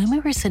kitchen. And when we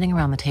were sitting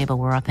around the table,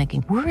 we were all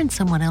thinking, we're in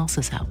someone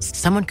else's house.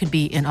 Someone could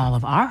be in all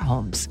of our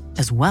homes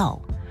as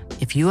well.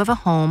 If you have a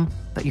home,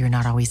 but you're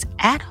not always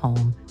at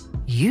home,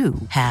 you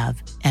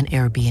have an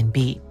Airbnb.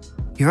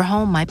 Your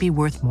home might be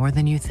worth more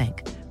than you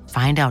think.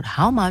 Find out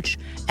how much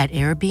at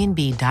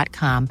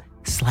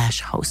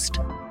airbnb.com/host.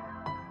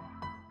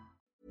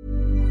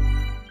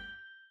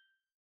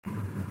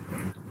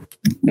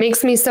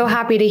 Makes me so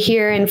happy to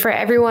hear. And for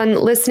everyone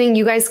listening,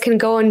 you guys can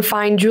go and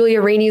find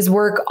Julia Ranney's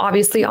work,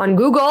 obviously on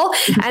Google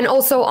and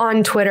also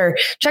on Twitter.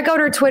 Check out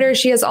her Twitter.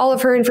 She has all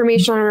of her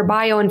information on her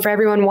bio. And for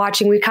everyone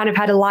watching, we kind of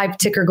had a live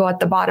ticker go at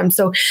the bottom.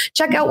 So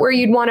check out where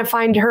you'd want to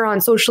find her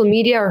on social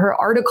media or her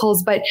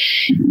articles, but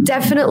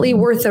definitely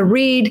worth a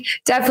read,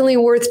 definitely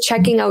worth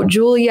checking out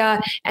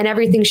Julia and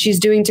everything she's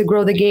doing to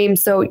grow the game.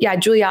 So yeah,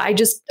 Julia, I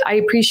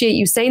appreciate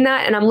you saying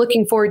that. And I'm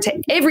looking forward to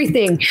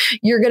everything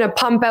you're going to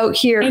pump out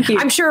here.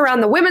 I'm sure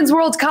around the Women's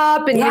World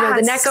Cup and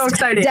the next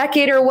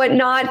decade or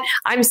whatnot.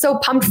 I'm so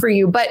pumped for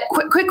you. But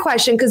quick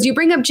question, because you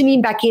bring up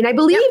Janine Becky, and I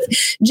believe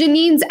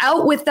Janine's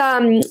out with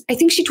I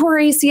think she tore her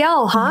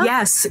ACL, huh?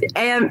 Yes,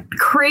 and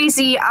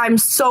crazy. I'm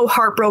so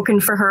heartbroken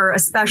for her,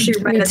 especially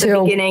right at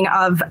the beginning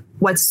of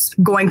what's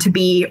going to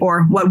be,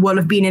 or what would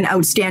have been, an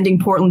outstanding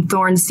Portland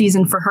Thorns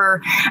season for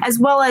her, as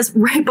well as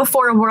right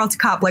before a World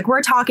Cup. Like,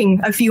 we're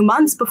talking a few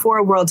months before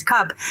a World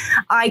Cup.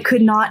 I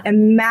could not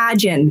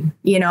imagine,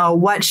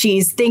 what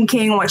she's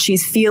thinking, what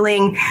she's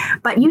feeling.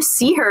 But you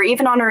see her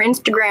even on her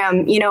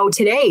Instagram,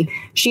 today,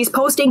 she's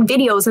posting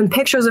videos and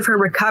pictures of her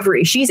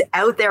recovery. She's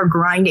out there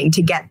grinding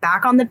to get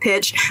back on the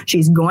pitch.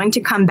 She's going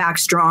to come back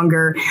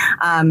stronger.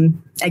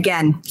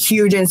 Again,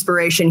 huge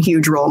inspiration,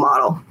 huge role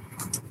model.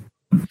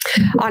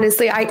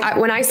 Honestly, I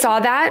when I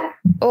saw that,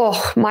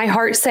 my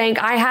heart sank.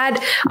 I had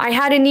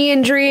a knee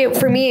injury.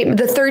 For me,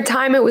 the third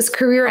time it was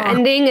career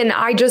ending. And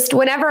I just,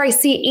 whenever I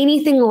see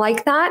anything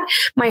like that,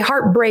 my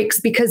heart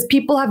breaks, because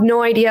people have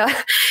no idea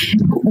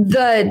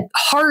the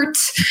heart,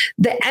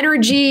 the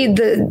energy,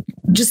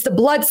 just the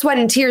blood, sweat,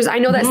 and tears. I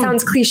know that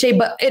sounds cliche,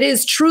 but it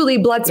is truly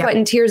blood, sweat,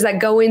 and tears that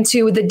go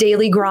into the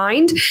daily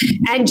grind.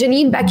 And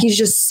Janine Becky's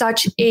just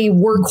such a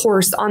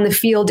workhorse on the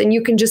field. And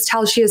you can just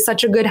tell she has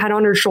such a good head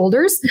on her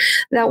shoulders,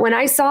 that when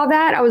I saw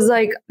that, I was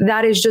like,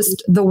 that is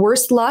just the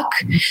worst luck.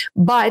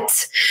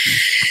 But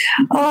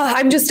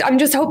I'm just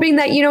hoping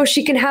that,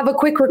 she can have a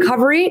quick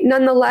recovery.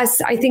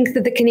 Nonetheless, I think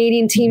that the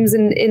Canadian team's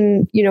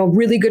in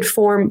really good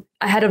form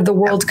ahead of the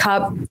World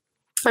Cup.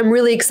 I'm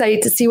really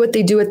excited to see what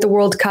they do at the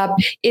World Cup.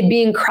 It'd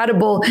be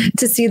incredible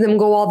to see them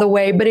go all the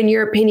way. But in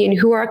your opinion,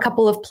 who are a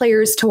couple of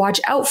players to watch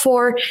out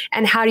for,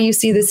 and how do you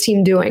see this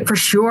team doing? For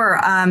sure.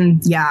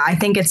 I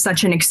think it's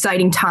such an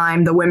exciting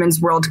time. The Women's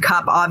World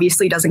Cup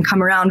obviously doesn't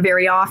come around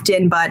very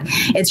often, but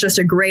it's just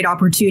a great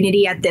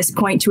opportunity at this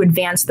point to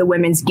advance the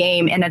women's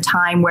game in a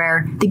time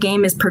where the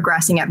game is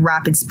progressing at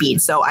rapid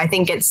speed. So I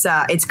think it's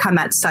come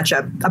at such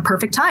a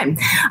perfect time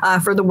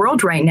for the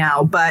world right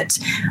now. But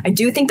I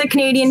do think the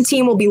Canadian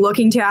team will be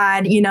looking to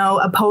add,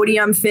 a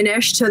podium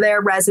finish to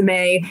their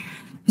resume.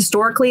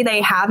 Historically,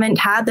 they haven't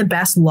had the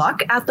best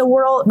luck at the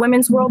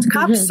Women's World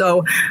Cup.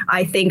 So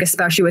I think,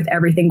 especially with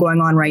everything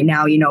going on right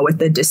now, with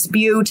the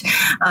dispute,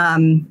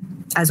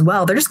 as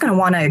well, they're just going to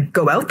want to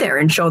go out there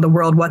and show the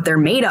world what they're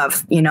made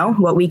of,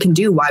 what we can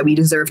do, why we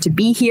deserve to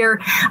be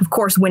here. Of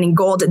course, winning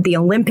gold at the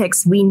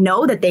Olympics, we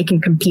know that they can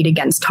compete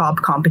against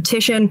top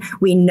competition.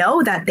 We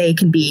know that they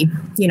can be,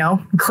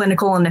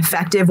 clinical and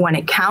effective when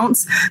it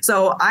counts.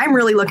 So I'm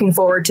really looking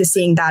forward to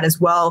seeing that as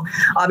well.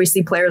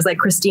 Obviously, players like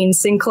Christine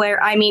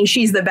Sinclair,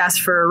 she's the best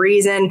for a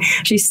reason.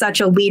 She's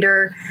such a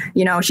leader.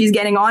 She's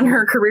getting on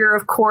her career,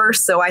 of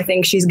course. So I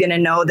think she's going to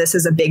know this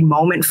is a big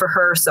moment for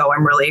her. So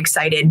I'm really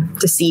excited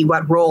to see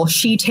what role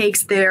she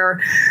takes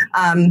there.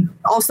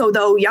 Also,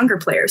 though, younger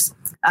players,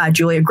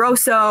 Julia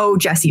Grosso,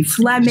 Jessie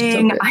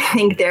Fleming, I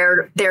think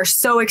they're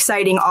so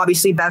exciting.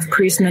 Obviously, Bev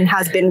Priestman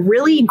has been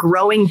really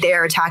growing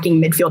their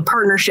attacking midfield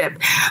partnership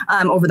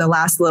over the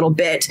last little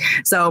bit.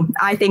 So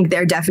I think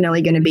they're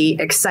definitely going to be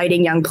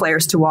exciting young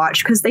players to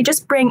watch, because they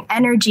just bring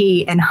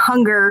energy and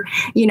hunger,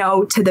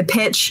 to the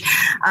pitch.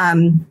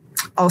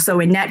 Also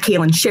in net,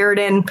 Kaylin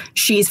Sheridan,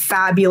 she's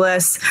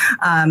fabulous.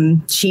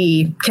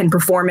 She can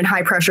perform in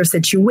high pressure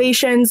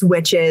situations,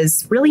 which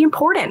is really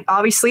important,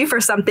 obviously, for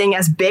something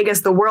as big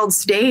as the world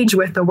stage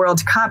with the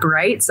World Cup,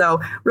 right? So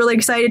really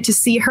excited to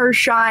see her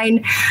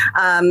shine.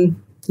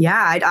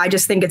 I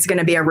just think it's going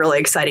to be a really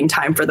exciting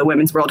time for the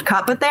Women's World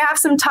Cup, but they have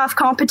some tough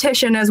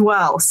competition as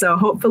well. So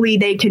hopefully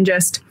they can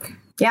just,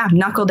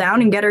 knuckle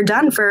down and get her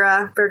done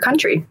for her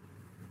country.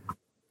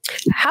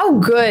 How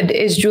good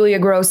is Julia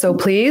Grosso,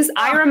 please?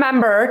 I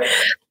remember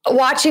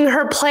watching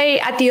her play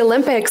at the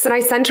Olympics, and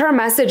I sent her a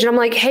message and I'm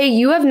like, hey,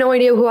 you have no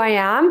idea who I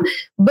am,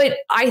 but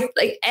I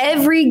like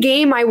every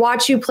game I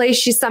watch you play,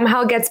 she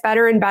somehow gets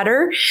better and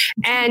better.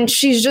 And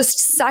she's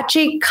just such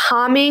a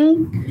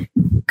calming,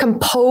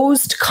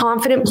 composed,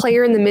 confident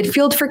player in the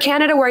midfield for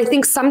Canada, where I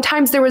think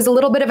sometimes there was a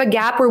little bit of a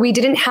gap where we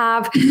didn't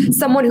have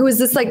someone who was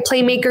this like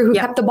playmaker who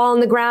kept the ball on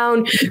the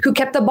ground, who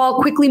kept the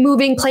ball quickly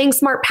moving, playing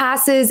smart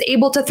passes,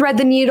 able to thread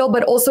the needle,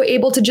 but also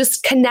able to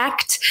just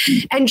connect.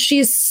 And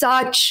she's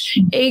such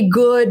a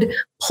good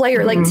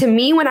player. Like, to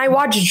me, when I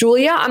watch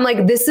Julia, I'm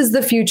like, this is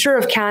the future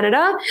of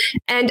Canada.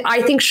 And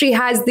I think she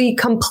has the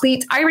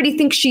complete, I already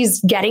think she's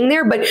getting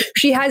there, but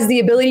she has the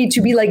ability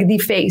to be like the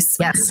face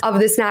of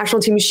this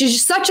national team. She's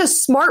just such a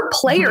smart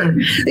player.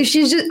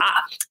 She's just,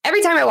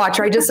 every time I watch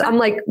her, I'm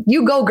like,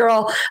 you go,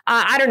 girl.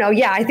 I don't know.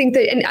 Yeah, I think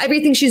that, and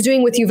everything she's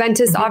doing with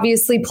Juventus,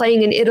 obviously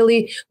playing in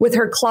Italy with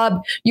her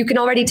club, you can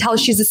already tell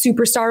she's a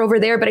superstar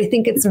over there. But I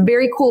think it's a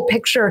very cool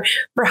picture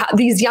for how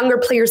these younger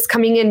players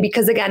coming in,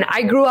 because again,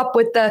 I grew up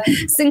with the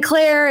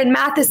Sinclair and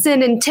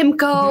Matheson and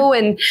Timko,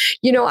 and,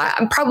 you know,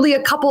 I'm probably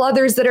a couple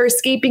others that are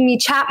escaping me,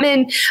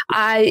 Chapman.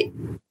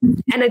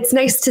 And it's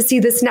nice to see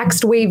this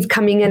next wave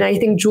coming in. I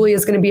think Julia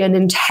is going to be an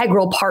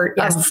integral part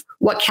of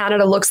what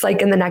Canada looks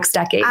like in the next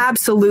decade.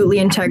 Absolutely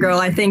integral.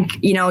 I think,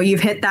 you know, you've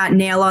hit that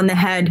nail on the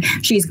head.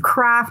 She's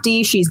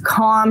crafty. She's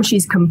calm.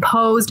 She's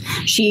composed.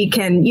 She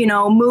can, you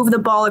know, move the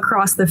ball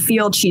across the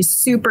field. She's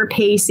super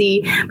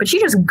pacey, but she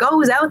just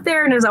goes out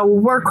there and is a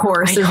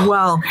workhorse as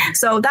well.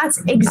 So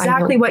that's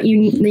exactly what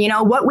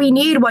what we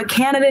need, what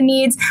Canada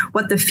needs,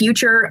 what the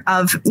future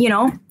of, you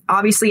know,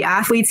 obviously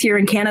athletes here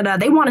in Canada,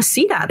 they want to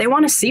see that. They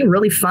want to see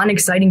really fun,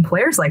 exciting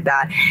players like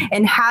that.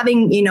 And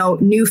having, you know,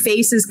 new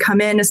faces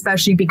come in,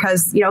 especially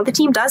because, you know, the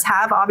team does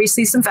have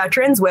obviously some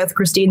veterans with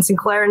Christine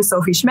Sinclair and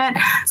Sophie Schmidt.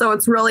 So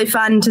it's really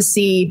fun to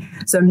see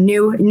some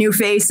new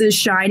faces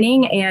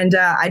shining. And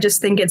I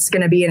just think it's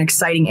going to be an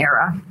exciting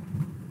era.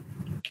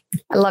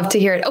 I love to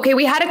hear it. Okay,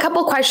 we had a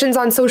couple questions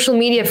on social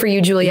media for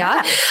you,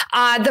 Julia.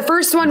 The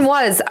first one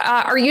was,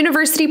 are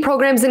university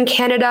programs in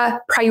Canada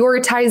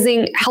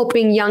prioritizing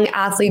helping young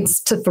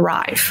athletes to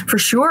thrive? For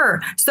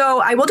sure.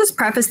 So I will just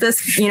preface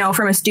this, you know,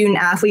 from a student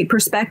athlete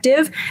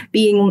perspective,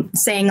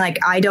 saying like,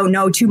 I don't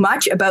know too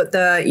much about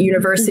the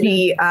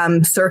university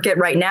circuit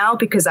right now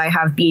because I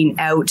have been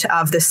out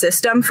of the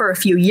system for a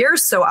few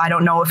years. So I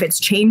don't know if it's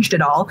changed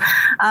at all.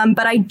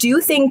 But I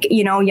do think,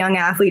 you know, young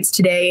athletes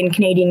today in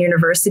Canadian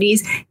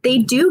universities,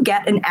 they do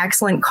get an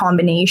excellent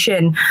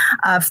combination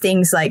of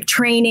things like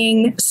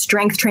training,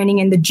 strength training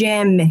in the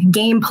gym,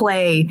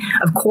 gameplay,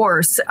 of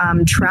course,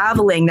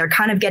 traveling. They're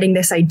kind of getting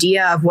this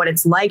idea of what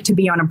it's like to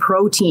be on a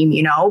pro team,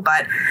 you know,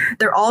 but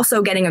they're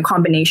also getting a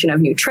combination of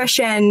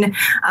nutrition,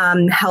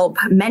 help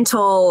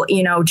mental,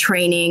 you know,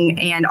 training,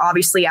 and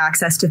obviously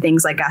access to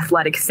things like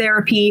athletic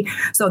therapy.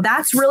 So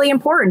that's really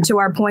important to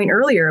our point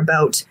earlier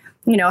about,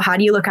 you know, how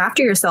do you look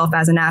after yourself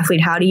as an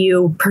athlete? How do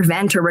you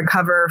prevent or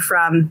recover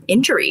from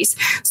injuries?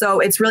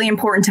 So it's really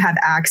important to have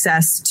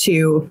access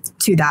to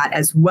that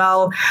as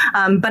well.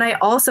 But I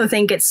also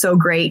think it's so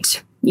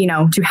great, you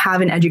know, to have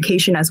an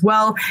education as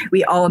well.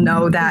 We all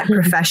know that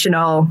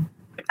professional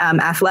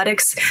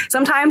athletics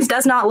sometimes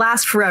does not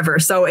last forever.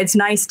 So it's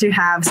nice to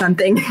have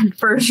something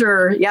for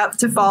sure,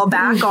 to fall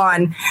back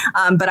on.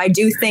 But I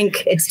do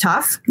think it's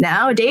tough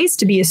nowadays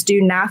to be a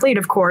student athlete.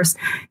 Of course,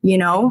 you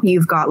know,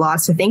 you've got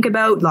lots to think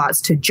about, lots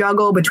to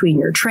juggle between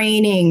your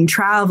training,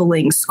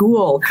 traveling,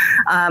 school.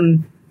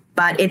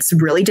 But it's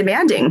really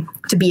demanding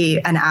to be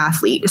an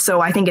athlete.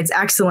 So I think it's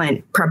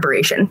excellent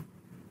preparation.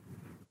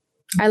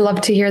 I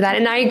love to hear that.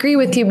 And I agree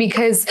with you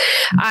because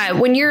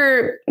when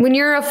you're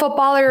a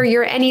footballer or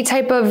you're any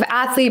type of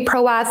athlete,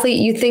 pro athlete,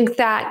 you think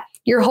that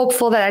you're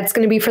hopeful that it's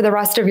going to be for the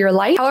rest of your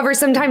life. However,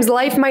 sometimes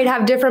life might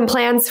have different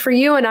plans for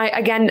you. And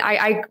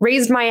I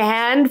raised my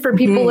hand for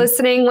people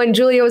listening when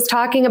Julia was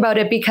talking about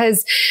it,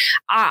 because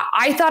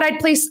I thought I'd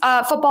play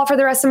football for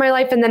the rest of my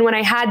life. And then when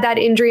I had that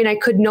injury and I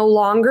could no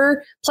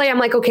longer play, I'm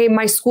like, okay,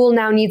 my school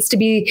now needs to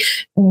be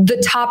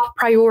the top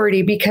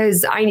priority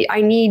because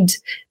I need...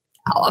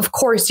 Of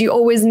course, you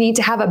always need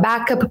to have a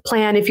backup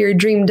plan if your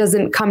dream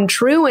doesn't come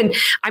true. And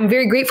I'm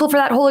very grateful for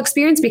that whole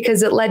experience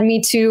because it led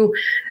me to,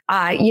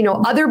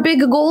 other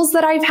big goals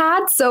that I've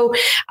had. So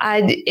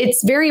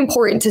it's very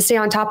important to stay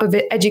on top of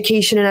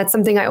education. And that's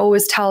something I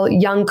always tell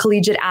young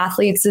collegiate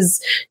athletes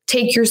is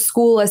take your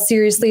school as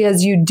seriously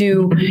as you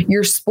do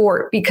your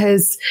sport,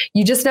 because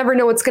you just never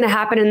know what's going to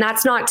happen. And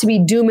that's not to be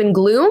doom and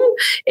gloom.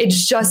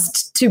 It's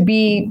just to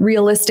be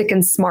realistic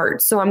and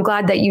smart. So I'm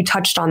glad that you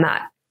touched on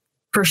that.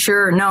 For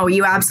sure. No,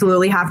 you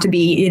absolutely have to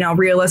be,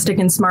 realistic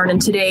and smart in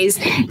today's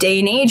day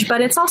and age. But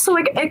it's also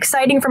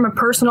exciting from a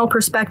personal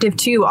perspective,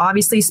 too.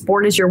 Obviously,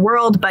 sport is your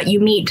world, but you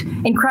meet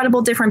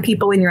incredible different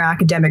people in your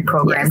academic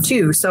program,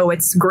 too. So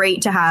it's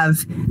great to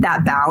have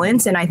that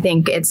balance. And I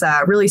think it's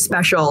a really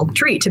special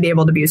treat to be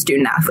able to be a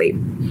student athlete.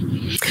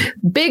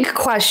 Big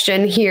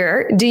question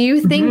here. Do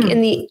you think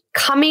in the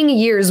coming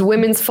years,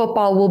 women's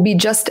football will be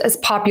just as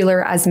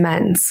popular as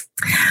men's?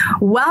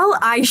 Well,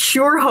 I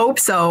sure hope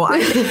so.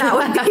 I think that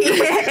would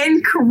be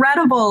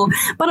incredible.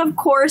 But of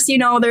course,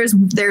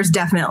 there's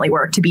definitely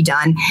work to be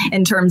done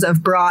in terms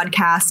of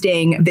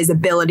broadcasting,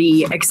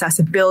 visibility,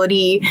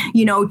 accessibility,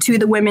 to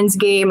the women's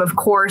game. Of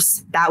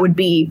course, that would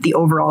be the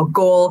overall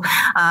goal.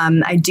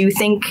 I do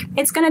think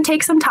it's going to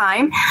take some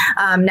time.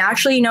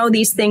 Naturally,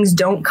 these things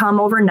don't come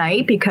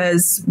overnight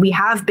because we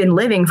have been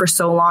living for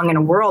so long in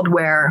a world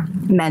where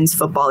men's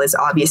football is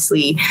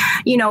obviously,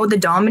 the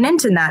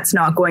dominant, and that's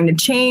not going to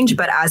change.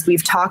 But as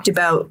we've talked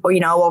about,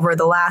 over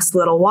the last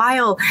little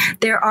while,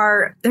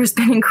 there's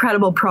been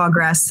incredible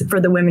progress for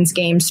the women's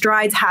game.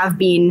 Strides have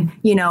been,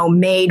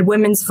 made.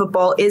 Women's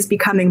football is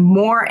becoming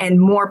more and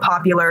more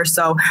popular.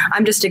 So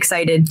I'm just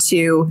excited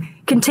to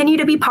continue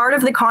to be part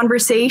of the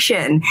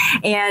conversation.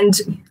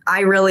 And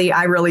I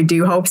really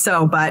do hope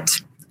so.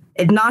 But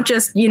it's not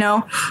just,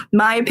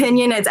 my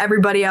opinion, it's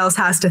everybody else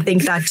has to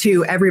think that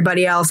too.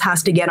 Everybody else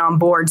has to get on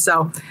board.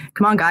 So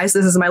come on, guys,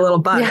 this is my little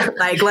bug. Yeah.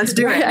 Let's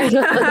do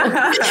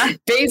it.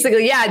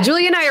 Basically, yeah.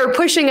 Julia and I are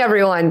pushing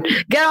everyone.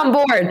 Get on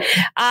board.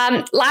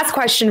 Last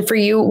question for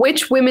you.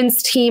 Which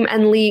women's team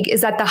and league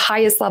is at the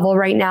highest level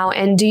right now?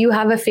 And do you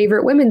have a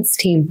favorite women's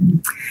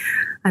team?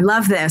 I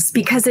love this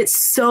because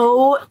it's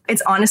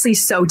honestly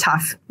so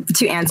tough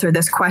to answer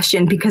this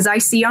question because I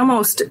see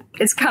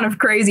it's kind of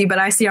crazy, but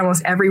I see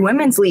almost every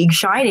women's league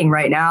shining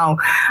right now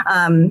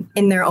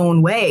in their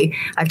own way.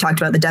 I've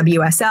talked about the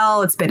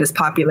WSL. It's been as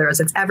popular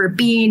as it's ever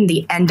been.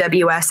 The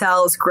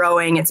NWSL is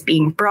growing. It's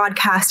being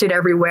broadcasted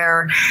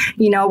everywhere.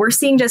 We're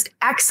seeing just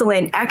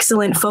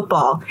excellent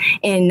football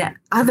in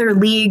other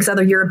leagues,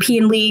 other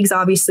European leagues,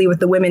 obviously with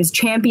the Women's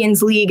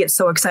Champions League. It's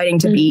so exciting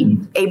to be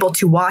able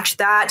to watch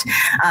that,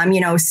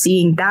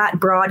 seeing that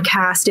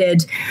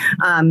broadcasted.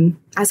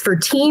 As for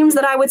teams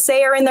that I would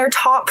say are in their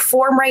top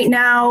form right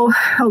now,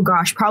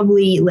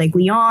 probably like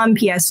Lyon,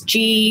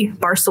 PSG,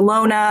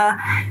 Barcelona,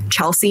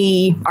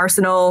 Chelsea,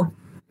 Arsenal,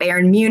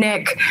 Bayern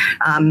Munich,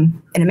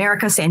 in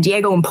America, San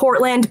Diego and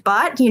Portland.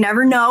 But you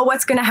never know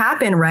what's going to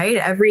happen, right?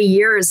 Every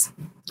year is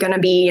going to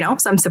be,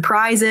 some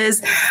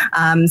surprises.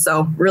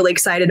 So really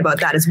excited about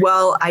that as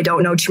well. I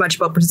don't know too much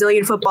about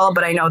Brazilian football,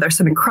 but I know there's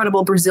some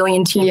incredible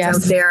Brazilian teams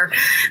out there.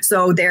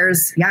 So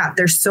there's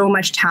so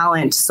much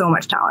talent.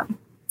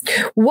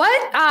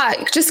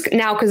 What, just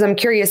now, because I'm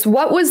curious,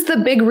 what was the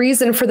big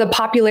reason for the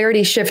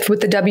popularity shift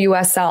with the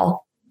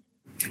WSL?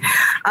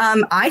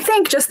 I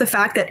think just the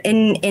fact that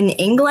in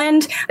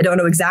England, I don't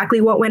know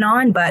exactly what went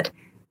on, but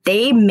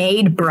they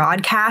made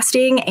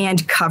broadcasting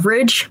and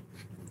coverage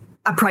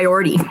a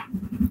priority.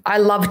 I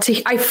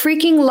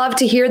freaking love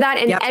to hear that.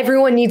 And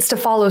everyone needs to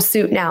follow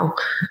suit now.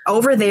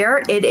 Over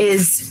there, it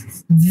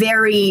is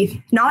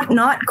very,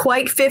 not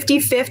quite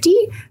 50-50,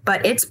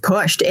 but it's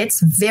pushed.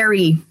 It's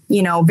very,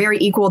 very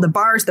equal. The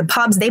bars, the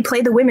pubs, they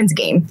play the women's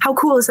game. How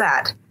cool is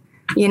that?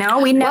 We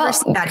never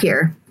see that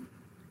here.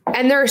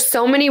 And there are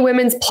so many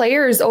women's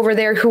players over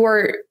there who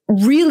are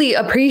really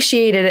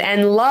appreciated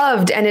and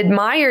loved and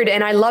admired.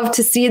 And I love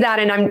to see that.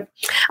 And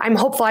I'm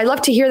hopeful. I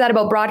love to hear that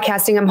about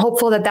broadcasting. I'm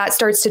hopeful that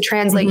starts to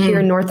translate here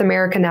in North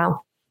America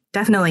now.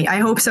 Definitely. I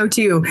hope so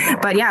too.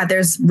 But yeah,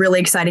 there's really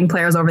exciting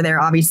players over there.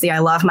 Obviously, I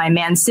love my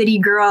Man City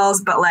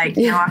girls, but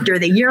after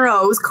the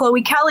Euros,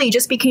 Chloe Kelly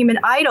just became an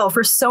idol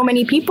for so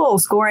many people,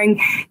 scoring,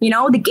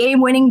 the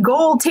game-winning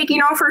goal,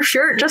 taking off her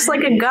shirt, just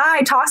like a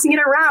guy, tossing it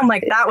around.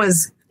 That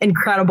was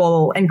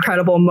incredible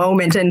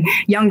moment. And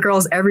young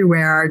girls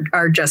everywhere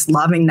are just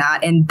loving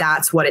that. And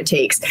that's what it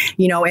takes.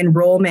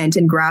 Enrollment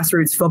in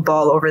grassroots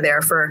football over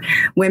there for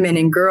women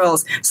and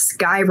girls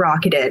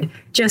skyrocketed.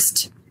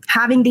 Just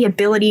having the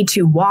ability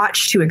to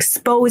watch, to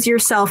expose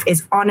yourself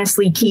is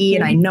honestly key.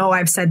 And I know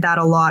I've said that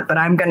a lot, but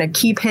I'm going to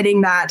keep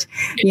hitting that,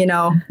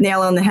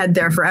 nail on the head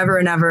there forever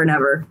and ever and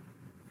ever.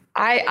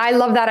 I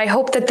love that. I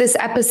hope that this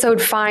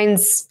episode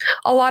finds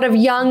a lot of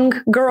young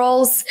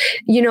girls,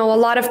 a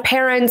lot of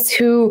parents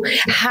who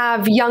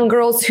have young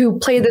girls who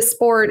play the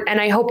sport.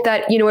 And I hope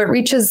that, it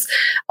reaches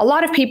a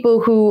lot of people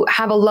who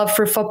have a love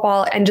for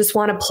football and just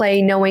want to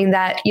play knowing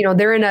that,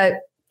 they're in a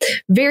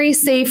very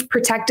safe,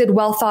 protected,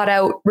 well thought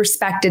out,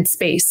 respected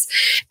space.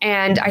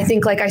 And I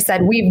think, like I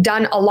said, we've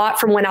done a lot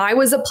from when I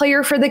was a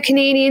player for the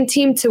Canadian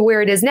team to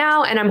where it is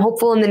now. And I'm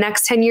hopeful in the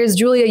next 10 years,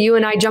 Julia, you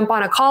and I jump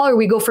on a call or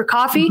we go for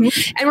coffee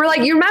and we're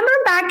like, you remember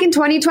back in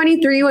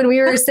 2023 when we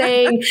were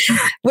saying,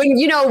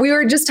 we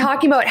were just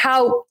talking about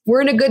how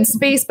we're in a good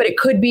space, but it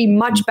could be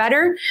much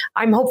better.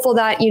 I'm hopeful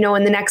that,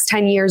 in the next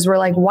 10 years, we're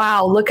like,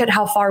 wow, look at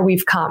how far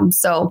we've come.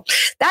 So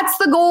that's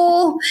the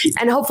goal.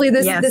 And hopefully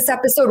this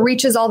episode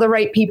reaches all the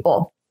right people.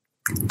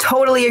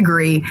 Totally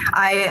agree.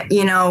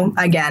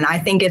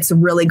 I think it's a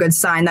really good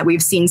sign that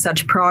we've seen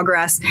such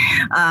progress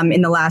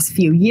in the last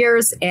few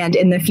years. And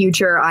in the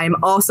future, I'm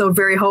also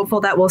very hopeful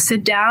that we'll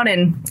sit down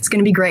and it's going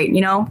to be great.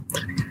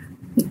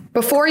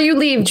 Before you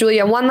leave,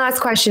 Julia, one last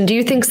question. Do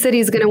you think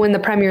City's going to win the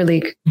Premier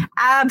League?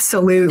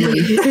 Absolutely.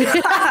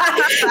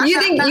 You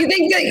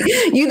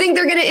think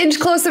they're going to inch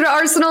closer to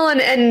Arsenal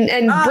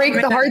and break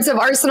the hearts of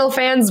Arsenal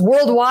fans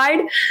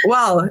worldwide?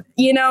 Well,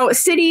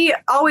 City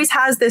always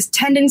has this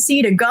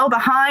tendency to go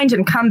behind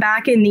and come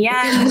back in the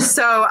end.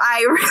 So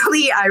I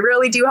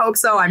really do hope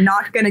so. I'm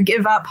not going to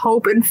give up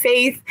hope and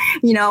faith,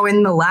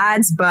 in the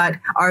lads, but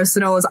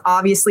Arsenal is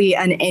obviously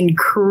an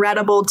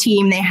incredible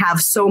team. They have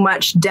so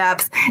much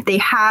depth. They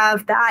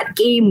have that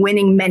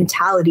game-winning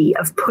mentality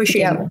of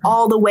pushing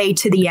all the way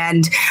to the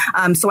end.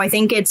 So I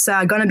think it's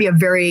going to be a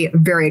very,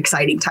 very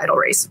exciting title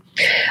race.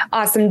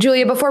 Awesome.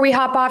 Julia, before we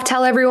hop off,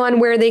 tell everyone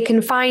where they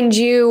can find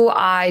you,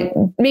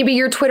 maybe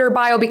your Twitter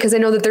bio, because I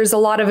know that there's a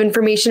lot of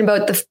information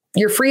about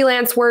your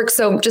freelance work.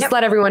 So just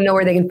let everyone know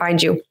where they can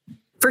find you.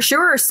 For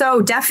sure.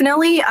 So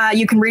definitely,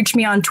 you can reach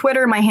me on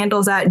Twitter. My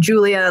handle's at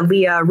Julia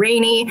Leah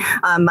Ranney.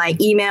 My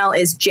email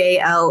is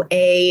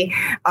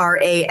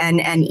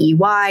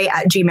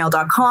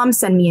JLARANNEY@gmail.com.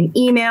 Send me an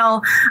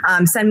email.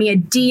 Send me a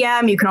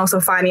DM. You can also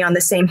find me on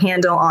the same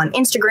handle on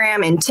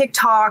Instagram and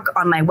TikTok.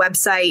 On my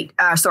website,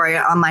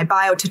 on my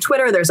bio to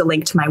Twitter, there's a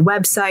link to my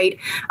website,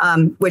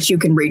 which you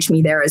can reach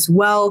me there as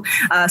well.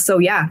 So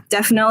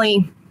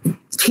definitely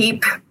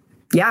keep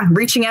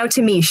reaching out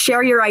to me,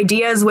 share your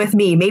ideas with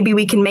me. Maybe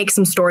we can make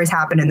some stories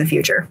happen in the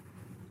future.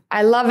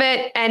 I love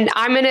it. And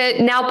I'm going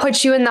to now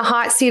put you in the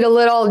hot seat a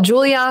little.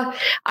 Julia,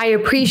 I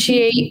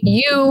appreciate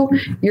you,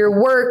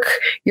 your work,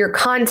 your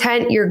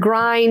content, your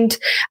grind.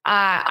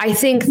 I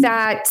think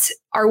that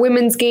our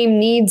women's game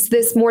needs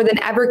this more than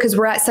ever because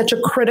we're at such a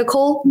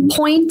critical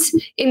point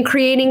in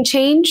creating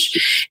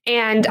change.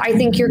 And I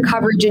think your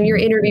coverage and your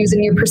interviews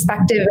and your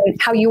perspective and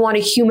how you want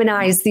to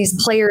humanize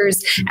these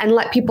players and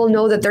let people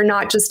know that they're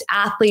not just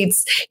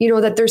athletes,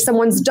 that there's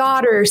someone's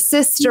daughter,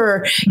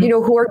 sister,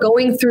 who are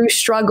going through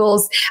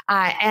struggles.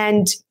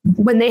 And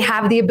when they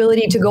have the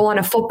ability to go on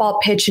a football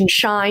pitch and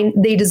shine,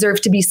 they deserve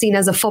to be seen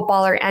as a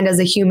footballer and as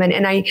a human.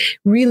 And I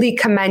really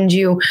commend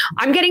you.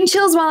 I'm getting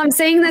chills while I'm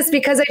saying this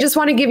because I just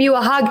want to give you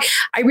a hug.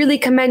 I really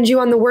commend you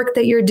on the work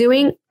that you're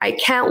doing. I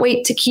can't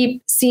wait to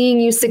keep seeing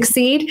you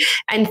succeed.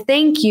 And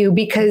thank you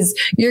because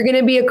you're going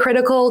to be a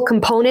critical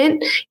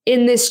component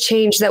in this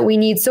change that we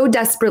need so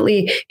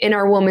desperately in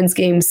our women's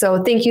game.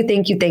 So thank you,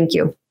 thank you, thank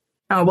you.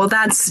 Oh, well,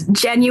 that's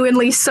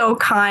genuinely so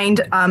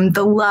kind.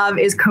 The love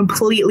is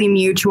completely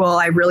mutual.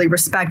 I really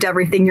respect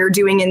everything you're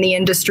doing in the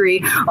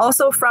industry.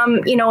 Also from,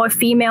 a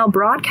female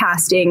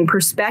broadcasting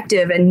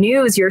perspective and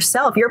news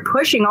yourself, you're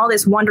pushing all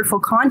this wonderful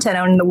content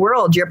out in the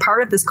world. You're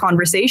part of this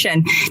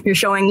conversation. You're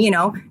showing,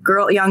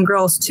 young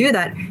girls too,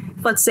 that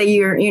let's say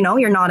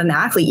you're not an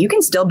athlete. You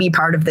can still be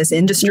part of this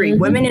industry.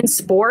 Mm-hmm. Women in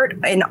sport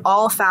in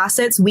all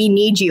facets. We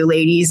need you,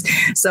 ladies.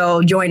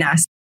 So join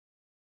us.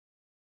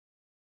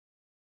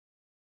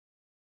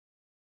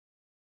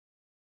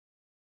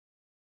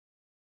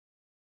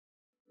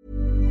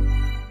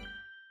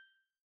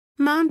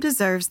 Mom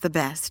deserves the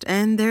best,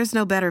 and there's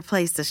no better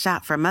place to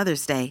shop for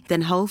Mother's Day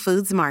than Whole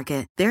Foods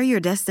Market. They're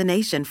your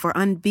destination for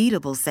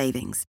unbeatable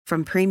savings,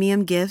 from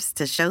premium gifts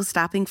to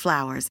show-stopping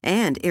flowers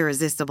and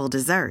irresistible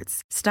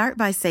desserts. Start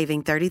by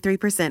saving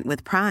 33%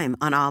 with Prime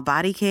on all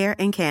body care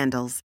and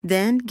candles.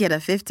 Then get a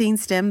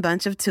 15-stem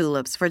bunch of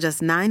tulips for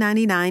just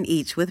 $9.99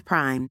 each with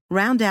Prime.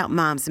 Round out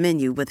Mom's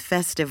menu with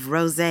festive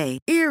rosé,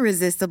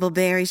 irresistible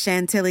berry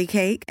chantilly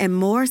cake, and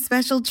more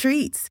special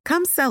treats.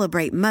 Come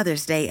celebrate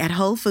Mother's Day at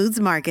Whole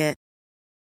Foods Market.